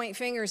easy to point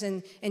fingers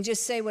and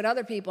just say what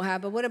other people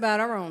have, but what about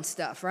our own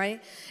stuff,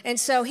 right? And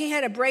so he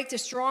had to break the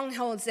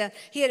strongholds down.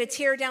 He had to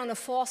tear down the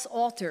false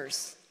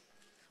altars.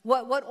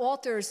 What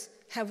altars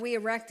have we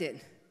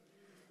erected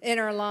in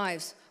our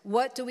lives?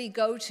 What do we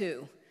go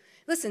to?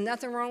 Listen,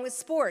 nothing wrong with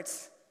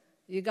sports.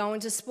 You're going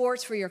to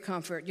sports for your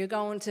comfort. You're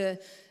going to,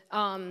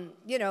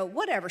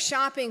 whatever,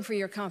 shopping for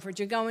your comfort.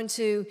 You're going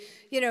to,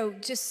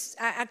 just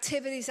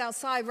activities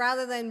outside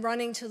rather than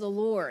running to the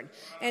Lord.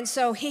 And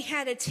so he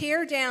had to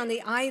tear down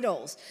the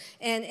idols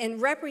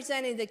and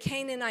representing the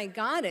Canaanite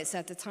goddess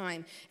at the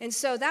time. And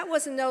so that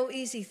wasn't no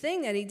easy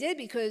thing that he did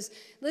because,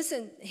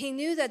 listen, he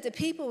knew that the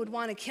people would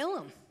want to kill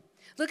him.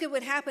 Look at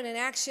what happened in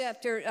Acts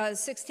chapter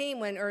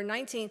 16 or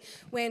 19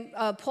 when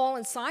Paul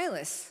and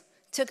Silas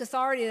took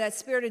authority of that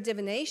spirit of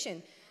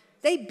divination.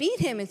 They beat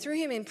him and threw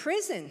him in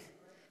prison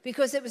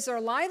because it was their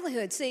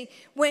livelihood. See,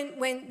 when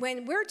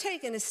we're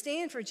taking a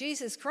stand for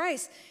Jesus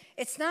Christ,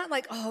 it's not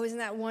like, oh, isn't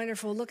that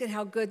wonderful? Look at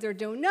how good they're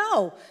doing.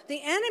 No,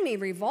 the enemy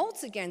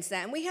revolts against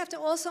that. And we have to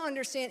also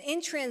understand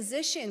in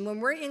transition, when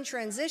we're in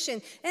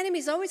transition, the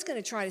enemy's always going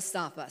to try to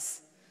stop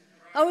us.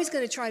 Always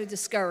going to try to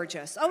discourage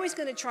us. Always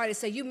going to try to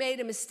say, you made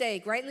a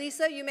mistake, right,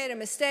 Lisa? You made a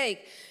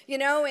mistake,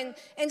 and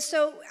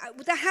so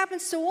that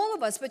happens to all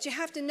of us, but you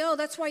have to know,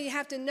 that's why you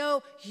have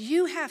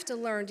to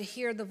learn to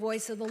hear the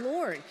voice of the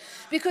Lord.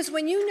 Because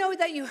when you know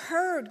that you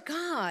heard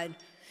God,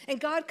 and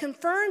God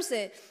confirms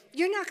it,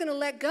 you're not going to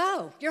let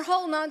go. You're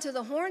holding on to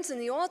the horns in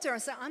the altar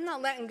and say, I'm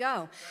not letting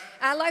go.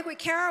 I like what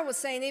Carol was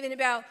saying even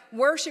about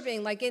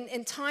worshiping, like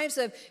in times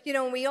of,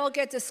 when we all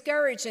get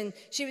discouraged, and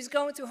she was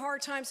going through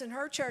hard times in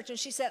her church, and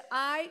she said,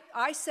 I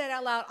said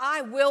out loud,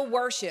 I will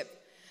worship.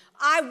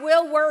 I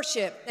will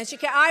worship. And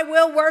I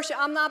will worship.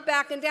 I'm not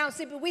backing down.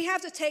 See, but we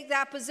have to take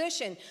that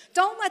position.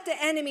 Don't let the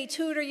enemy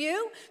tutor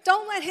you.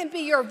 Don't let him be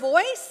your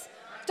voice.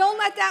 Don't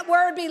let that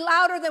word be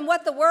louder than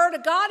what the word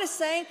of God is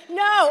saying.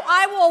 No,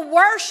 I will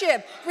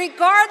worship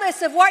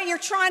regardless of what you're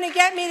trying to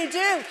get me to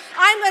do.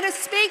 I'm going to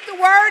speak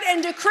the word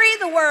and decree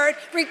the word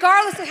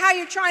regardless of how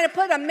you're trying to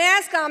put a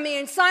mask on me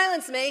and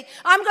silence me.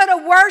 I'm going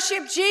to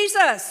worship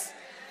Jesus.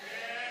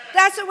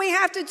 That's what we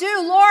have to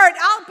do. Lord,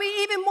 I'll be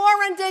even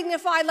more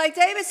undignified. Like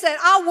David said,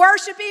 I'll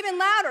worship even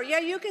louder. Yeah,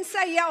 you can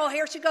say, yeah, well,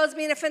 here she goes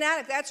being a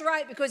fanatic. That's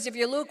right, because if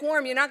you're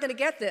lukewarm, you're not going to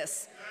get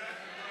this.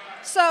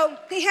 So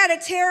he had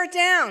to tear it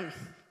down.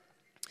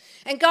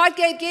 And God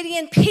gave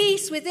Gideon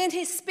peace within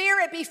his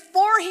spirit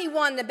before he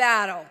won the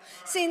battle.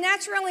 See, and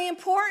that's really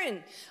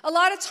important. A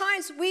lot of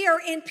times we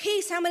are in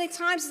peace. How many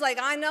times it's like,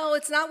 I know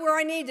it's not where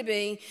I need to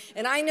be,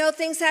 and I know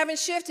things haven't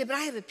shifted, but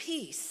I have a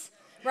peace,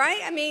 right?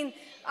 I mean,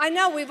 I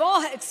know we've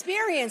all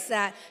experienced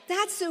that.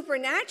 That's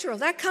supernatural.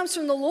 That comes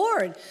from the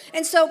Lord.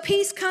 And so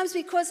peace comes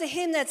because of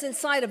him that's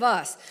inside of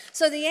us.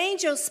 So the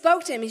angel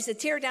spoke to him. He said,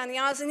 tear down the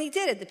aisles, and he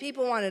did it. The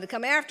people wanted to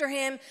come after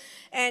him,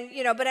 and,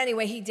 but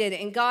anyway, he did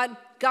it. And God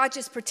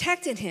just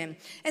protected him.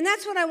 And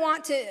that's what I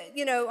want to,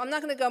 I'm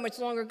not going to go much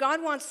longer.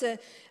 God wants to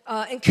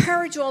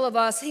encourage all of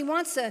us. He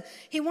wants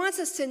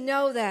us to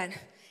know that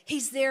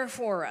he's there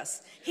for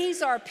us.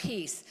 He's our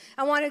peace.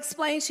 I want to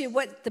explain to you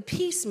what the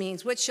peace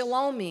means, what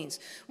shalom means.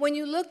 When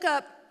you look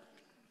up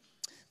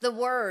the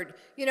word,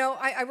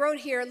 I wrote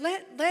here,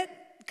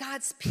 let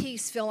God's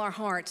peace fill our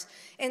hearts.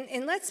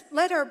 And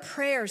let our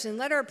prayers and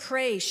let our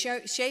praise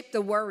shape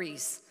the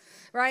worries,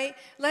 right?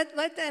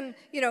 Let them,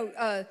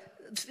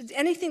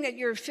 anything that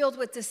you're filled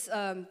with this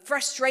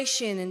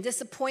frustration and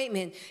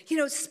disappointment,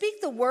 speak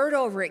the word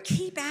over it.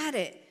 Keep at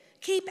it.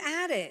 Keep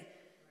at it.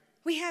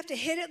 We have to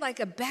hit it like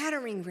a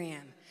battering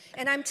ram.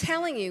 And I'm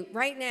telling you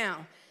right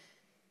now,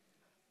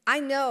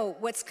 I know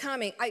what's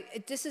coming.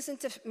 This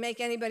isn't to make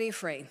anybody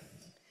afraid,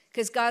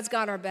 because God's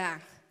got our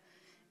back,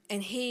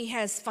 and he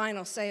has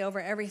final say over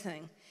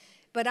everything.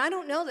 But I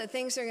don't know that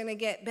things are going to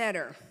get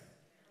better.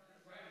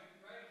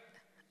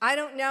 I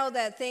don't know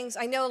that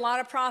I know a lot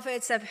of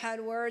prophets have had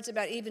words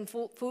about even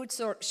food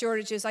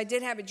shortages. I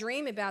did have a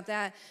dream about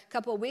that a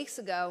couple of weeks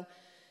ago.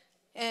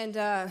 And,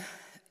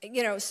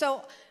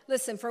 so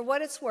listen, for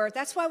what it's worth,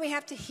 that's why we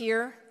have to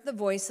hear the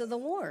voice of the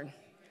Lord.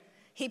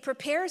 He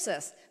prepares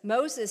us.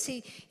 Moses,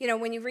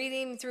 when you read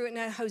even through it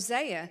in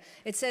Hosea,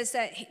 it says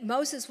that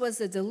Moses was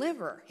the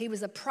deliverer. He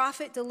was a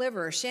prophet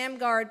deliverer,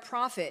 Shamgar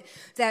prophet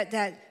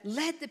that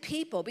led the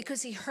people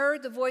because he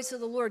heard the voice of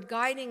the Lord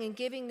guiding and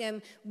giving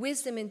them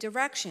wisdom and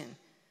direction.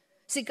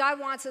 See, God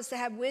wants us to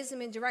have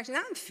wisdom and direction,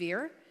 not in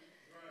fear,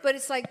 but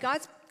it's like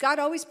God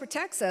always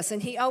protects us,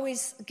 and he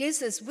always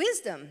gives us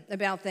wisdom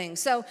about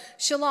things. So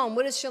shalom,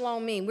 what does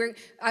shalom mean?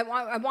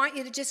 I want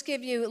you to just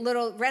give you a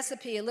little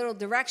recipe, a little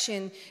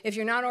direction, if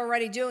you're not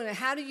already doing it.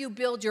 How do you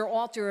build your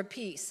altar of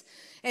peace?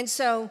 And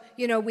so,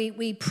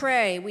 we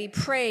pray, we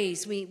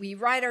praise, we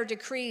write our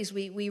decrees,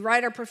 we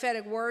write our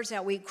prophetic words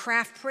out, we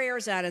craft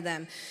prayers out of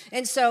them.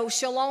 And so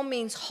shalom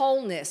means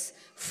wholeness,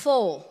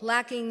 full,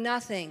 lacking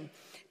nothing.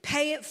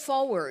 Pay it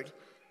forward,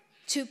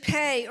 to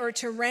pay or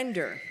to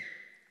render.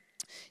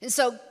 And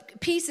so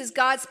peace is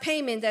God's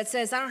payment that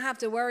says I don't have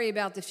to worry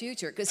about the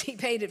future because he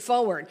paid it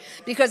forward,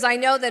 because I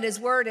know that his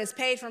word has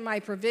paid for my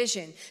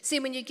provision. See,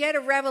 when you get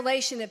a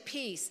revelation of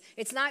peace,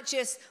 it's not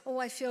just,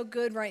 I feel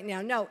good right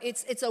now. No,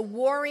 it's a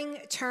warring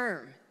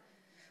term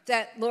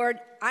that, Lord,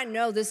 I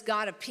know this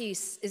God of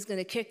peace is going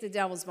to kick the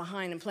devils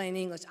behind in plain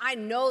English. I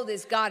know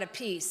this God of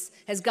peace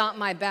has got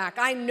my back.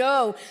 I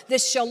know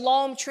this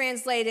shalom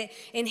translated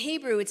in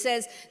Hebrew. It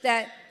says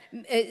that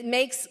it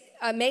makes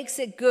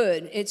it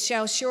good, it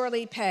shall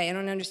surely pay. I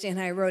don't understand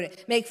how I wrote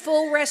it. Make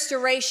full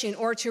restoration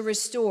or to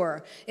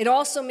restore. It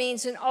also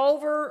means an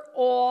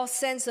overall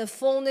sense of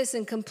fullness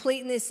and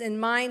completeness in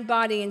mind,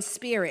 body, and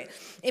spirit.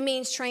 It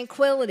means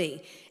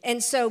tranquility.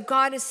 And so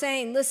God is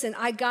saying, listen,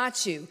 I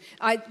got you.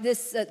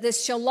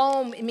 This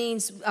shalom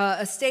means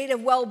a state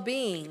of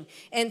well-being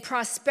and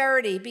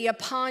prosperity be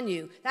upon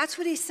you. That's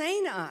what he's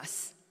saying to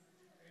us.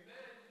 Amen.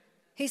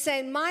 He's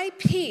saying, my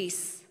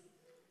peace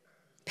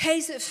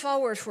pays it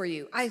forward for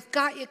you. I've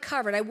got you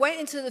covered. I went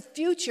into the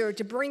future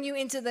to bring you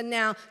into the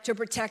now to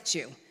protect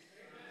you. Amen.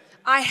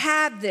 I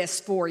have this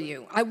for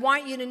you. I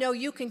want you to know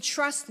you can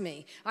trust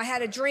me. I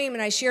had a dream,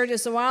 and I shared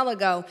this a while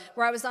ago,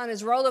 where I was on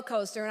this roller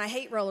coaster, and I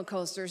hate roller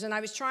coasters, and I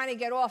was trying to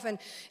get off,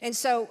 and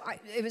so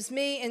it was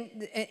me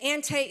and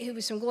Ann Tate, who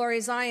was from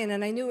Gloria Zion,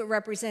 and I knew it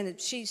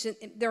represented, she's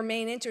their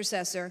main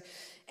intercessor,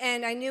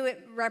 and I knew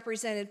it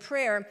represented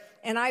prayer.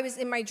 And I was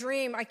in my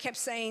dream, I kept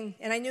saying,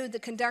 and I knew the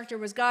conductor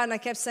was God, and I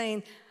kept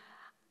saying,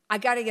 I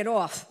got to get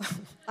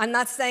off. I'm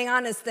not staying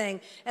on this thing.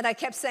 And I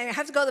kept saying, I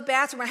have to go to the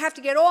bathroom. I have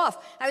to get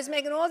off. I was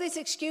making all these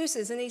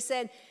excuses. And he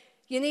said,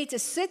 you need to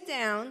sit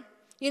down,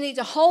 you need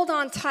to hold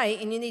on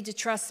tight, and you need to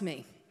trust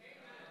me.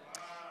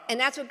 And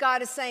that's what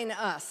God is saying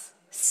to us.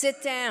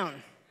 Sit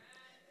down.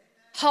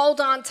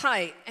 Hold on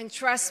tight and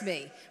trust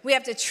me. We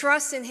have to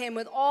trust in him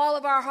with all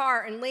of our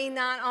heart and lean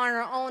not on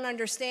our own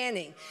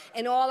understanding.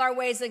 In all our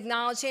ways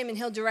acknowledge him, and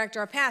he'll direct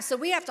our path. So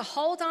we have to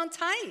hold on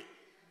tight.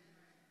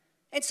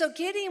 And so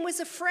Gideon was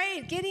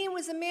afraid. Gideon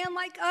was a man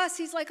like us.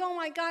 He's like, oh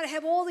my God, I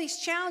have all these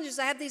challenges.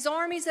 I have these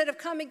armies that have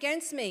come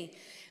against me.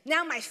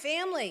 Now my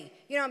family,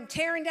 I'm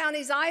tearing down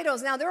these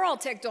idols. Now they're all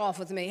ticked off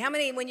with me. How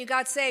many, when you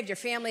got saved, your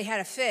family had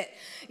a fit?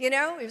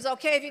 It was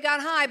okay if you got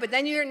high, but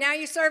then now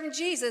you're serving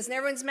Jesus and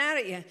everyone's mad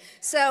at you.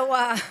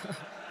 So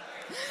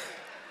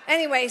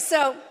anyway,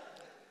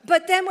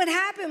 but then what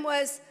happened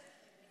was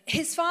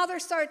his father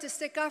started to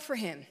stick up for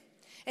him.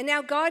 And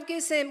now God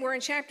gives him, we're in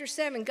chapter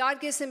 7,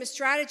 God gives him a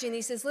strategy, and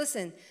he says,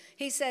 listen,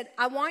 he said,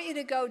 I want you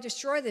to go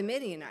destroy the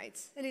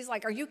Midianites. And he's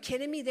like, are you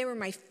kidding me? They were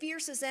my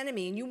fiercest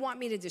enemy, and you want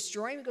me to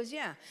destroy them? He goes,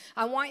 yeah,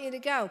 I want you to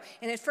go.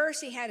 And at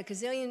first he had a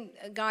gazillion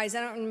guys,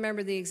 I don't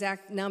remember the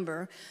exact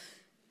number,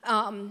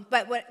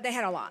 But they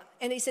had a lot.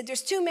 And he said,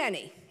 there's too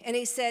many. And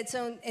he said,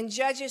 so in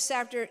Judges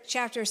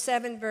chapter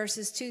 7,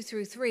 verses 2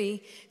 through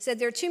 3, said,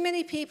 there are too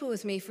many people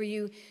with me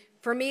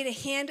for me to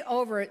hand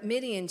over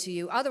Midian to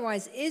you.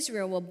 Otherwise,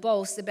 Israel will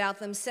boast about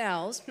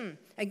themselves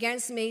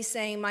against me,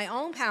 saying, my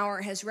own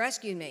power has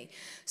rescued me.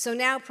 So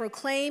now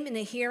proclaim in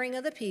the hearing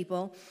of the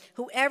people,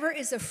 whoever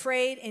is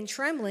afraid and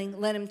trembling,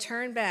 let him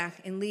turn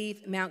back and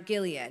leave Mount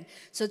Gilead.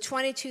 So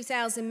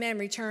 22,000 men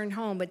returned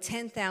home, but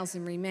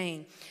 10,000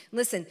 remain.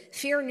 Listen,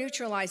 fear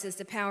neutralizes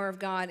the power of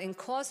God and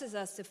causes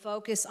us to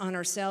focus on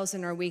ourselves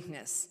and our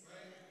weakness.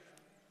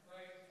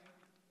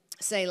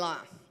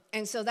 Selah.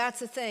 And so that's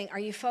the thing. Are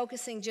you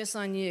focusing just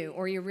on you,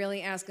 or are you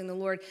really asking the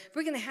Lord,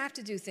 we're going to have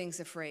to do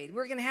things afraid.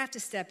 We're going to have to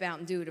step out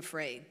and do it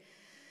afraid.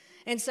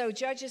 And so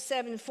Judges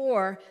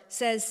 7:4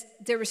 says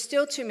there were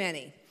still too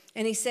many.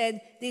 And he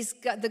said,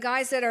 the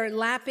guys that are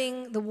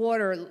lapping the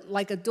water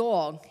like a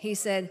dog, he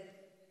said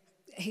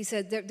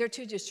they're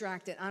too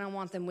distracted. I don't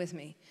want them with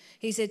me.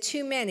 He said,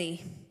 too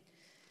many.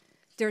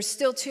 There's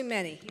still too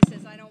many. He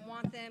says, I don't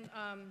want them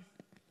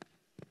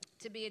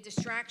to be a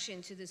distraction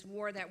to this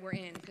war that we're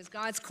in, because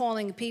God's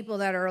calling people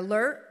that are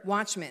alert,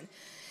 watchmen.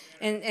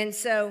 And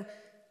so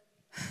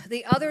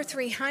the other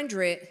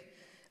 300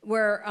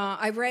 were,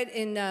 I read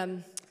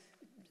in,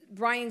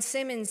 Brian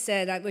Simmons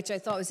said, which I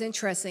thought was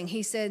interesting,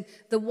 he said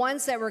the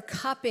ones that were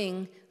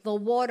cupping the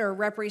water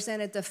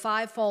represented the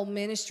fivefold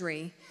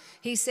ministry.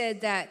 He said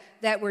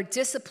that were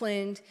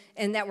disciplined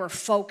and that were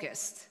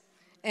focused.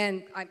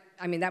 And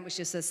I mean, that was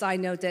just a side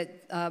note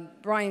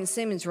that Brian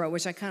Simmons wrote,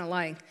 which I kind of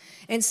like.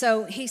 And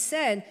so he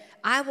said,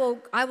 I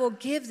will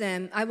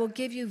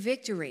give you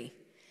victory.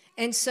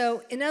 And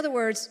so, in other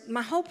words,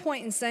 my whole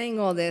point in saying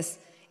all this,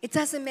 it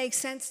doesn't make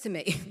sense to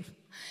me.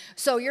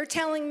 So you're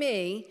telling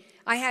me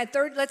I had,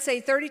 let's say,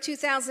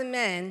 32,000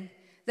 men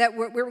that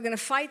we were going to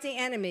fight the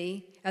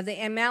enemy of the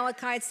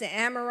Amalekites, the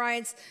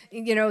Amorites,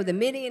 the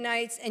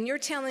Midianites, and you're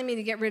telling me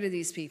to get rid of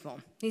these people.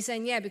 He's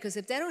saying, yeah, because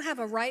if they don't have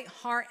a right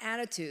heart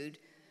attitude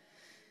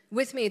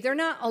with me, if they're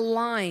not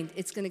aligned,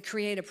 it's going to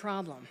create a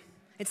problem.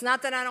 It's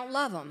not that I don't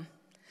love them,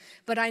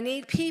 but I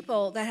need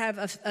people that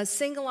have a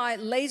single-eyed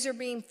laser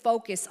beam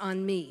focus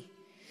on me,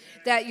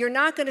 that you're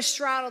not going to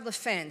straddle the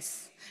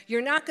fence.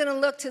 You're not going to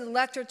look to the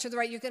left or to the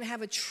right. You're going to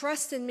have a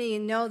trust in me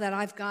and know that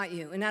I've got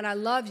you and that I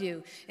love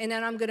you and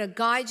that I'm going to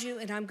guide you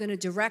and I'm going to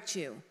direct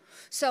you.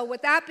 So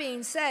with that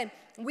being said,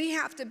 we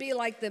have to be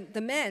like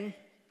the men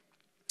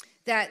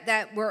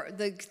that were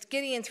the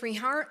Gideon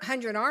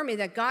 300 army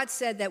that God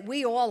said that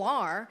we all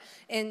are,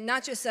 and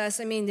not just us,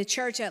 I mean the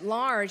church at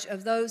large,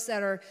 of those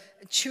that are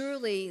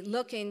truly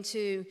looking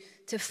to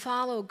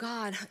follow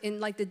God in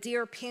like the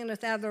deer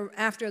panteth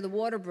after the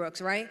water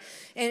brooks, right?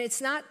 And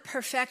it's not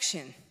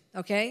perfection,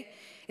 okay?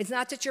 It's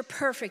not that you're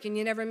perfect and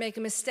you never make a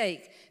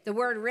mistake. The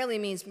word really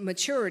means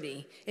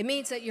maturity. It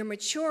means that you're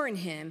mature in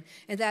him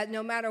and that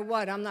no matter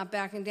what, I'm not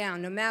backing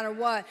down. No matter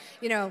what,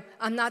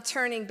 I'm not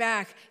turning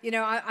back.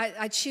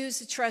 I choose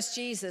to trust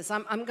Jesus.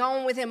 I'm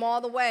going with him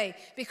all the way,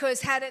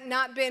 because had it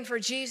not been for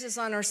Jesus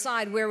on our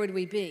side, where would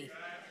we be?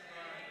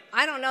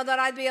 I don't know that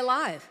I'd be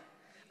alive.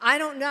 I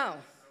don't know.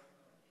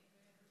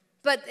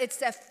 But it's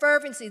that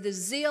fervency, the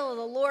zeal of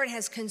the Lord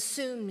has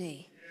consumed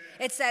me.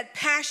 It's that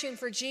passion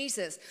for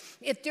Jesus.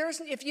 If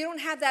you don't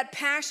have that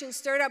passion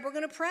stirred up, we're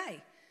going to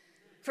pray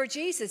for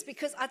Jesus,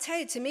 because I'll tell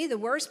you, to me, the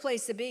worst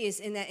place to be is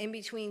in that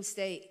in-between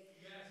state.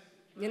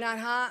 You're not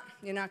hot,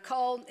 you're not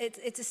cold.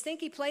 It's a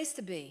stinky place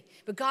to be.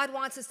 But God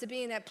wants us to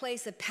be in that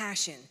place of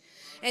passion.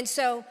 And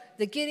so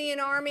the Gideon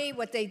army,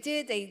 what they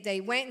did,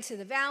 they went into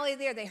the valley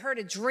there. They heard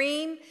a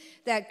dream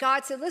that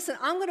God said, listen,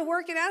 I'm going to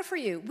work it out for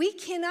you. We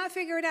cannot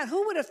figure it out.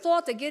 Who would have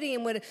thought that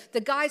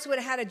the guys would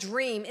have had a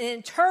dream and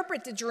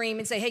interpret the dream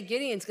and say, hey,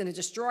 Gideon's going to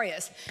destroy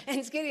us.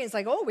 And Gideon's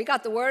like, oh, we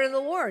got the word of the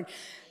Lord.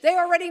 They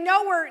already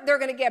know where they're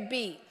going to get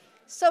beat.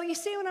 So you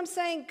see what I'm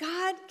saying?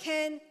 God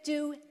can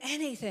do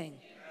anything.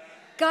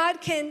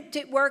 God can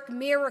work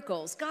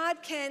miracles. God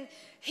can,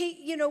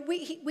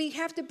 we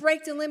have to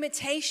break the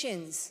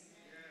limitations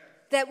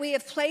that we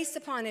have placed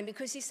upon him,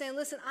 because he's saying,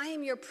 listen, I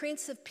am your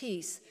Prince of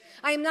Peace.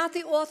 I am not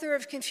the author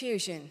of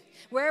confusion.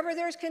 Wherever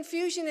there's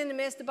confusion in the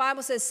midst, the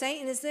Bible says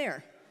Satan is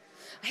there.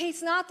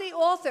 He's not the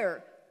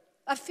author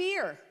of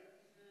fear.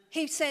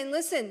 He's saying,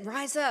 listen,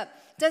 rise up.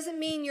 Doesn't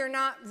mean you're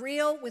not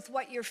real with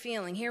what you're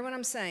feeling. Hear what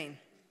I'm saying?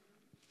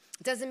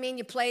 Doesn't mean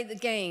you play the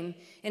game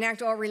and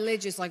act all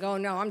religious, like, oh,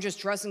 no, I'm just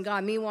trusting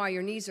God. Meanwhile,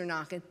 your knees are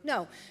knocking.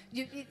 No,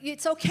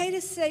 it's okay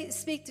to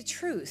speak the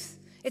truth.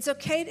 It's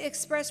okay to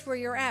express where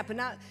you're at,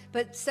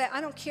 but say,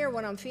 I don't care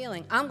what I'm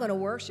feeling. I'm going to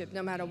worship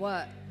no matter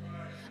what.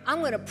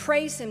 I'm going to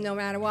praise him no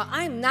matter what.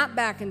 I'm not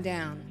backing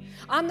down.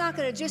 I'm not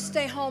going to just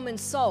stay home and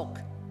sulk.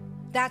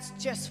 That's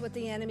just what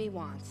the enemy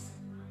wants.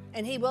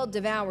 And he will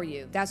devour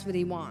you. That's what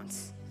he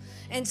wants.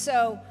 And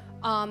so,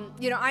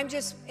 I'm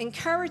just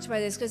encouraged by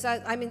this, because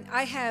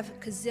I have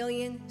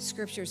gazillion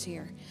scriptures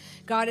here.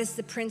 God is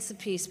the Prince of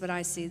Peace, but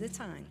I see the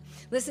time.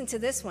 Listen to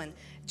this one.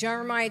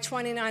 Jeremiah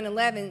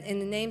 29:11 in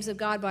the Names of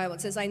God Bible.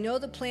 It says, I know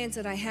the plans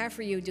that I have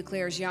for you,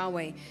 declares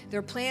Yahweh.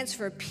 They're plans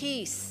for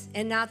peace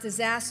and not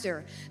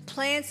disaster.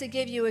 Plans to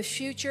give you a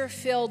future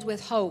filled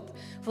with hope.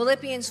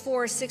 Philippians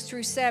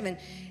 4:6-7.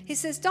 He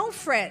says, don't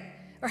fret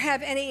or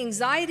have any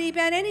anxiety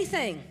about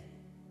anything.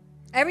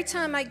 Every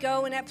time I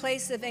go in that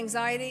place of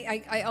anxiety,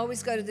 I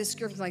always go to this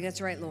scripture like,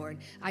 that's right, Lord.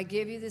 I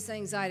give you this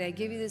anxiety. I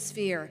give you this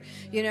fear.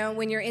 You know,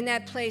 when you're in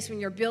that place, when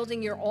you're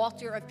building your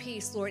altar of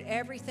peace, Lord,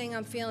 everything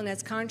I'm feeling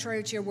that's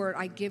contrary to your word,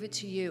 I give it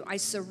to you. I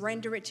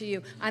surrender it to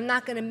you. I'm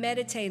not going to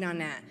meditate on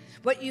that.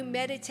 What you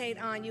meditate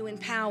on, you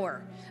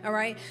empower, all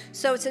right?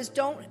 So it says,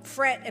 don't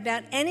fret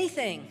about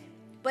anything,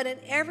 but in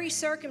every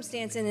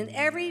circumstance and in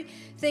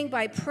everything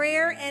by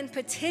prayer and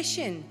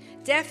petition,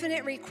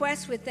 definite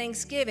requests with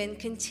thanksgiving,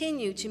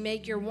 continue to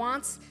make your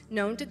wants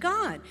known to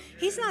God.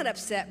 He's not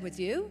upset with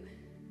you.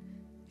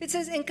 It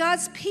says, and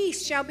God's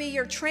peace shall be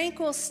your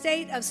tranquil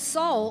state of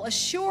soul,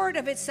 assured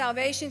of its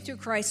salvation through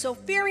Christ. So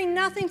fearing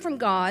nothing from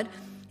God,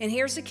 and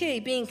here's the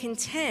key, being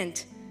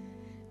content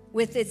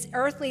with its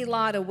earthly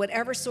lot of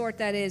whatever sort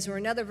that is, or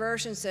another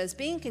version says,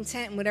 being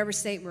content in whatever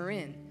state we're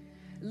in.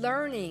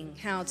 Learning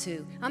how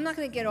to. I'm not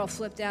going to get all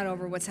flipped out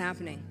over what's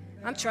happening.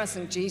 I'm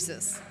trusting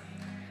Jesus.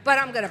 But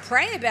I'm going to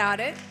pray about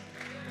it.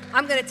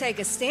 I'm going to take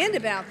a stand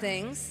about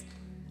things.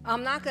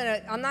 I'm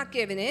not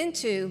giving in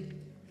to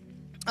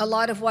a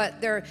lot of what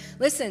they're,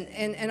 listen,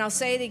 and I'll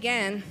say it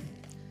again.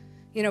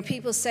 You know,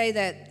 people say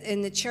that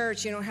in the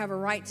church you don't have a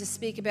right to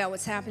speak about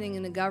what's happening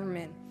in the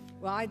government.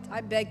 Well,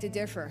 I beg to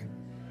differ.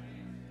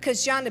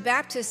 Because John the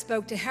Baptist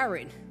spoke to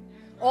Herod.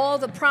 All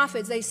the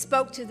prophets, they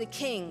spoke to the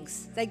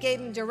kings. They gave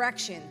them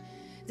direction.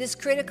 This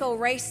critical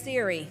race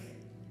theory.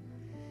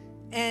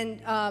 And,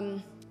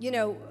 you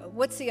know,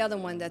 what's the other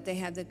one that they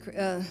have?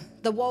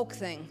 The woke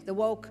thing. The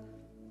woke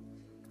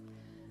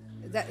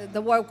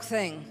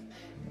thing.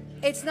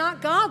 It's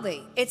not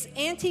godly. It's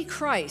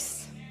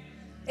antichrist.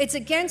 It's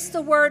against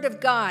the word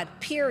of God,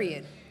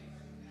 period.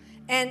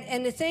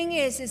 And the thing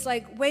is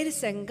like, wait a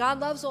second. God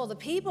loves all the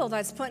people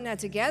that's putting that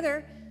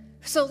together.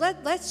 So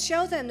let's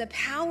show them the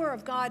power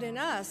of God in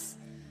us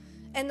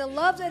and the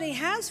love that he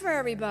has for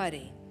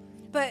everybody.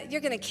 But you're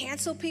going to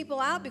cancel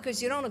people out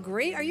because you don't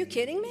agree? Are you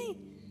kidding me?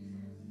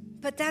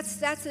 But that's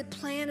the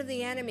plan of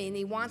the enemy, and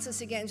he wants us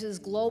to get into this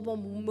global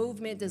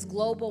movement, this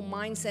global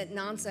mindset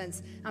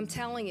nonsense. I'm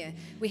telling you,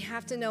 we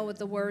have to know what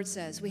the word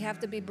says. We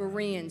have to be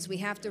Bereans. We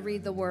have to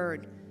read the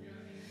word.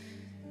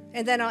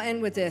 And then I'll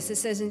end with this. It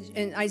says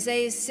in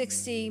Isaiah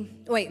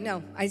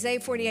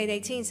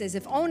 48:18 says,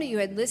 if only you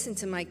had listened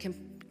to my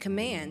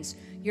commands,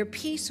 your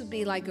peace would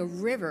be like a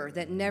river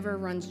that never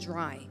runs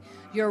dry.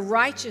 Your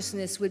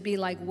righteousness would be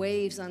like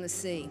waves on the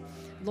sea.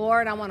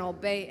 Lord, I want to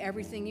obey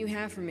everything you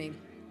have for me.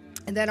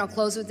 And then I'll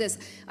close with this.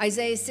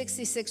 Isaiah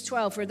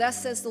 66:12, for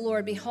thus says the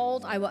Lord,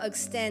 behold, I will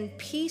extend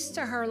peace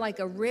to her like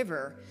a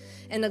river,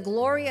 and the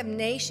glory of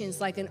nations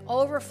like an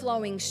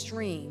overflowing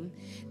stream.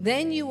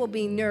 Then you will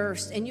be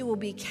nursed, and you will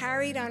be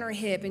carried on her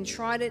hip and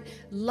trotted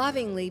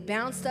lovingly,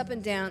 bounced up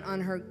and down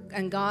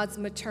on God's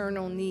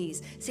maternal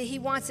knees. See, he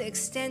wants to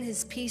extend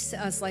his peace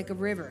to us like a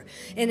river.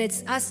 And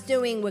it's us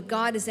doing what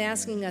God is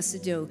asking us to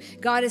do.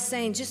 God is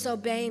saying, just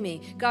obey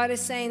me. God is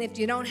saying, if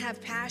you don't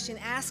have passion,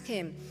 ask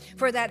him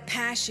for that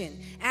passion.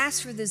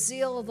 Ask for the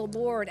zeal of the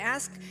Lord.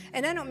 Ask,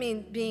 and I don't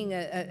mean being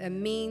a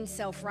mean,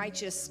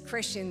 self-righteous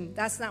Christian.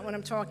 That's not what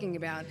I'm talking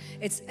about.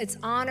 It's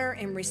honor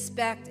and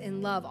respect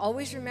and love.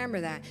 Always remember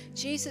that.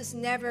 Jesus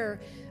never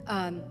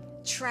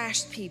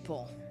trashed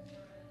people.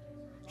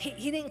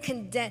 He didn't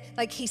condemn,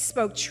 like he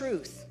spoke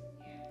truth.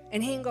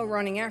 And he didn't go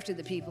running after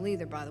the people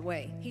either, by the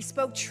way. He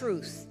spoke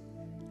truth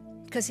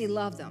because he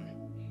loved them.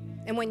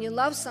 And when you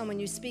love someone,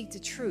 you speak the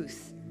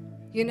truth.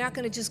 You're not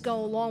going to just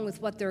go along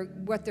with what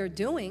they're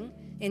doing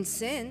in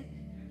sin.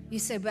 You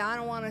say, but I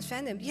don't want to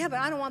offend them. Yeah, but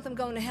I don't want them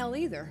going to hell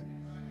either.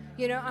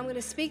 You know, I'm going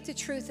to speak the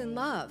truth in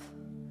love.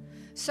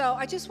 So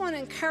I just want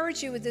to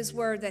encourage you with this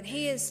word that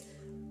he is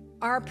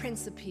our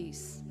Prince of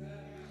Peace.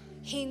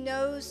 He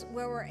knows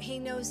he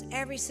knows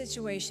every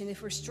situation.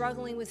 If we're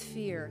struggling with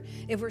fear,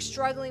 if we're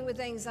struggling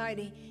with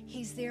anxiety,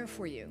 he's there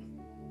for you.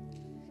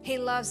 He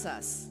loves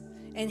us,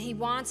 and he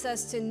wants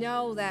us to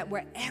know that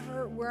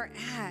wherever we're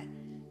at,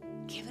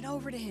 give it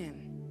over to him.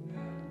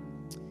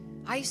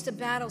 I used to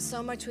battle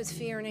so much with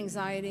fear and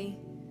anxiety,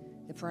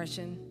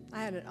 depression.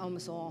 I had it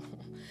almost all.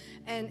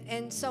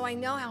 And so I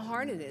know how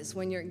hard it is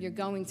when you're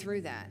going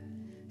through that.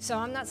 So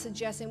I'm not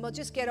suggesting, well,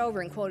 just get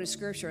over and quote a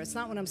scripture. It's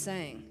not what I'm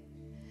saying.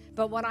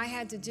 But what I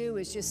had to do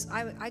is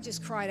I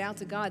just cried out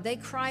to God. They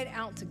cried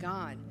out to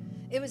God.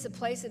 It was a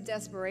place of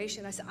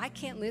desperation. I said, I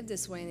can't live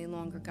this way any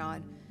longer,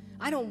 God.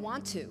 I don't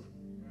want to.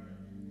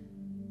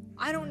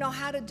 I don't know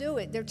how to do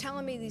it. They're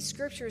telling me these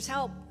scriptures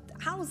help.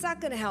 How is that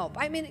going to help?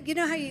 I mean, you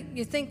know how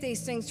you think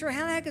these things through.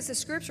 How the heck is the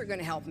scripture going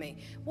to help me?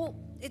 Well,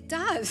 it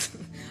does.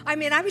 I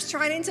mean, I was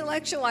trying to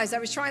intellectualize. I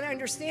was trying to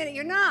understand it.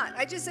 You're not.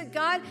 I just said,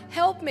 God,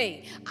 help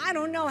me. I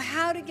don't know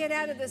how to get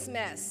out of this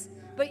mess,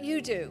 but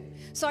you do.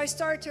 So I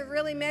started to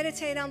really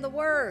meditate on the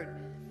word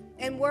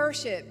and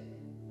worship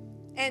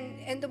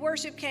And the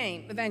worship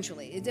came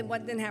eventually. It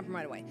didn't happen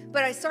right away.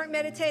 But I started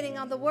meditating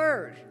on the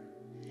word.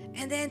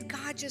 And then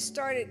God just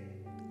started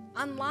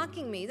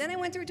unlocking me. Then I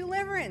went through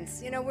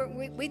deliverance. You know,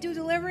 we do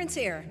deliverance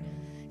here.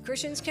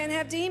 Christians can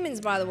have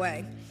demons, by the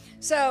way.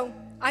 So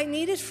I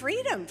needed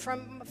freedom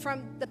from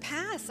the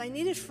past. I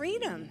needed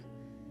freedom.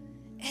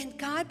 And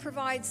God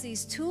provides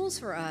these tools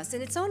for us.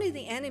 And it's only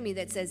the enemy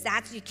that says,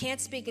 you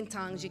can't speak in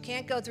tongues, you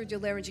can't go through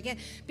deliverance, you can't,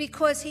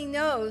 because he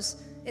knows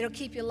it'll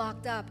keep you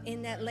locked up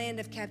in that land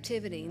of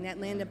captivity, in that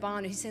land of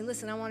bondage. He's saying,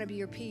 listen, I want to be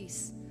your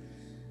peace.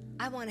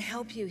 I want to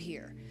help you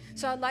here.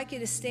 So I'd like you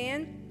to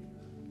stand.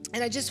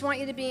 And I just want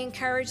you to be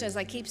encouraged, as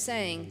I keep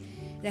saying,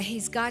 that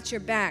he's got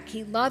your back.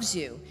 He loves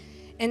you.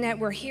 And that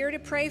we're here to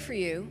pray for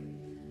you.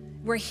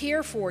 We're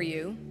here for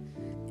you.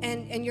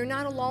 And you're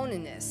not alone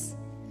in this.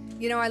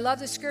 You know, I love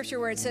the scripture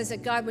where it says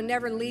that God would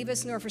never leave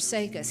us nor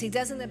forsake us. He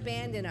doesn't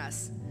abandon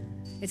us.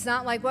 It's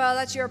not like, well,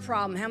 that's your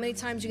problem. How many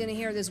times are you going to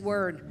hear this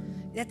word?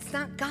 That's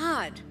not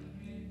God.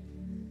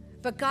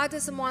 But God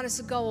doesn't want us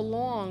to go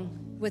along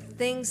with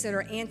things that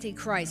are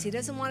anti-Christ. He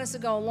doesn't want us to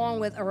go along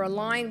with or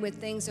align with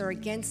things that are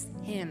against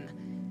him.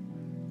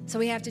 So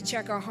we have to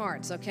check our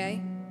hearts, okay?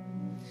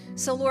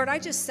 So, Lord, I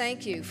just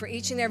thank you for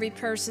each and every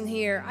person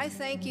here. I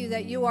thank you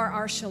that you are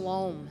our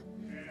shalom.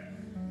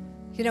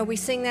 You know, we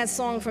sing that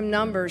song from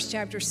Numbers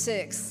chapter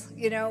 6,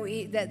 you know,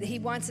 that he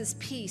wants his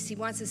peace. He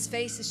wants his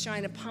face to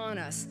shine upon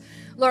us.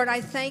 Lord, I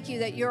thank you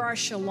that you're our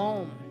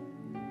shalom.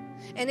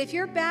 And if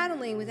you're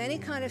battling with any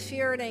kind of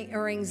fear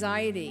or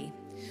anxiety,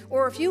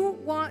 or if you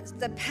want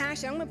the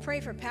passion, I'm going to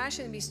pray for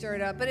passion to be stirred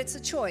up, but it's a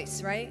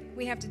choice, right?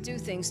 We have to do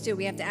things too.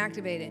 We have to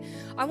activate it.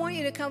 I want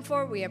you to come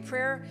forward. We have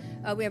prayer.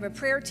 We have a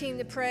prayer team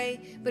to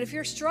pray. But if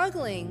you're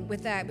struggling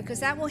with that,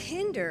 because that will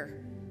hinder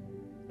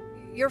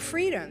your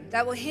freedom,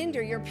 that will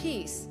hinder your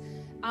peace,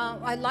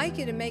 I'd like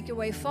you to make your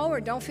way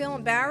forward. Don't feel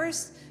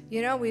embarrassed.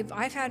 You know,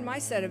 I've had my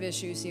set of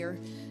issues here,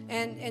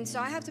 and so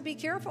I have to be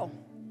careful.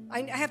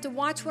 I have to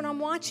watch what I'm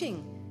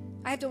watching.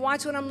 I have to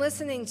watch what I'm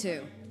listening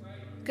to,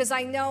 because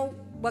I know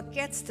what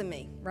gets to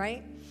me,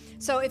 right?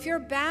 So if you're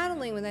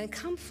battling with that,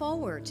 come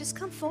forward. Just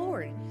come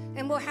forward,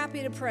 and we're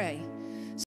happy to pray.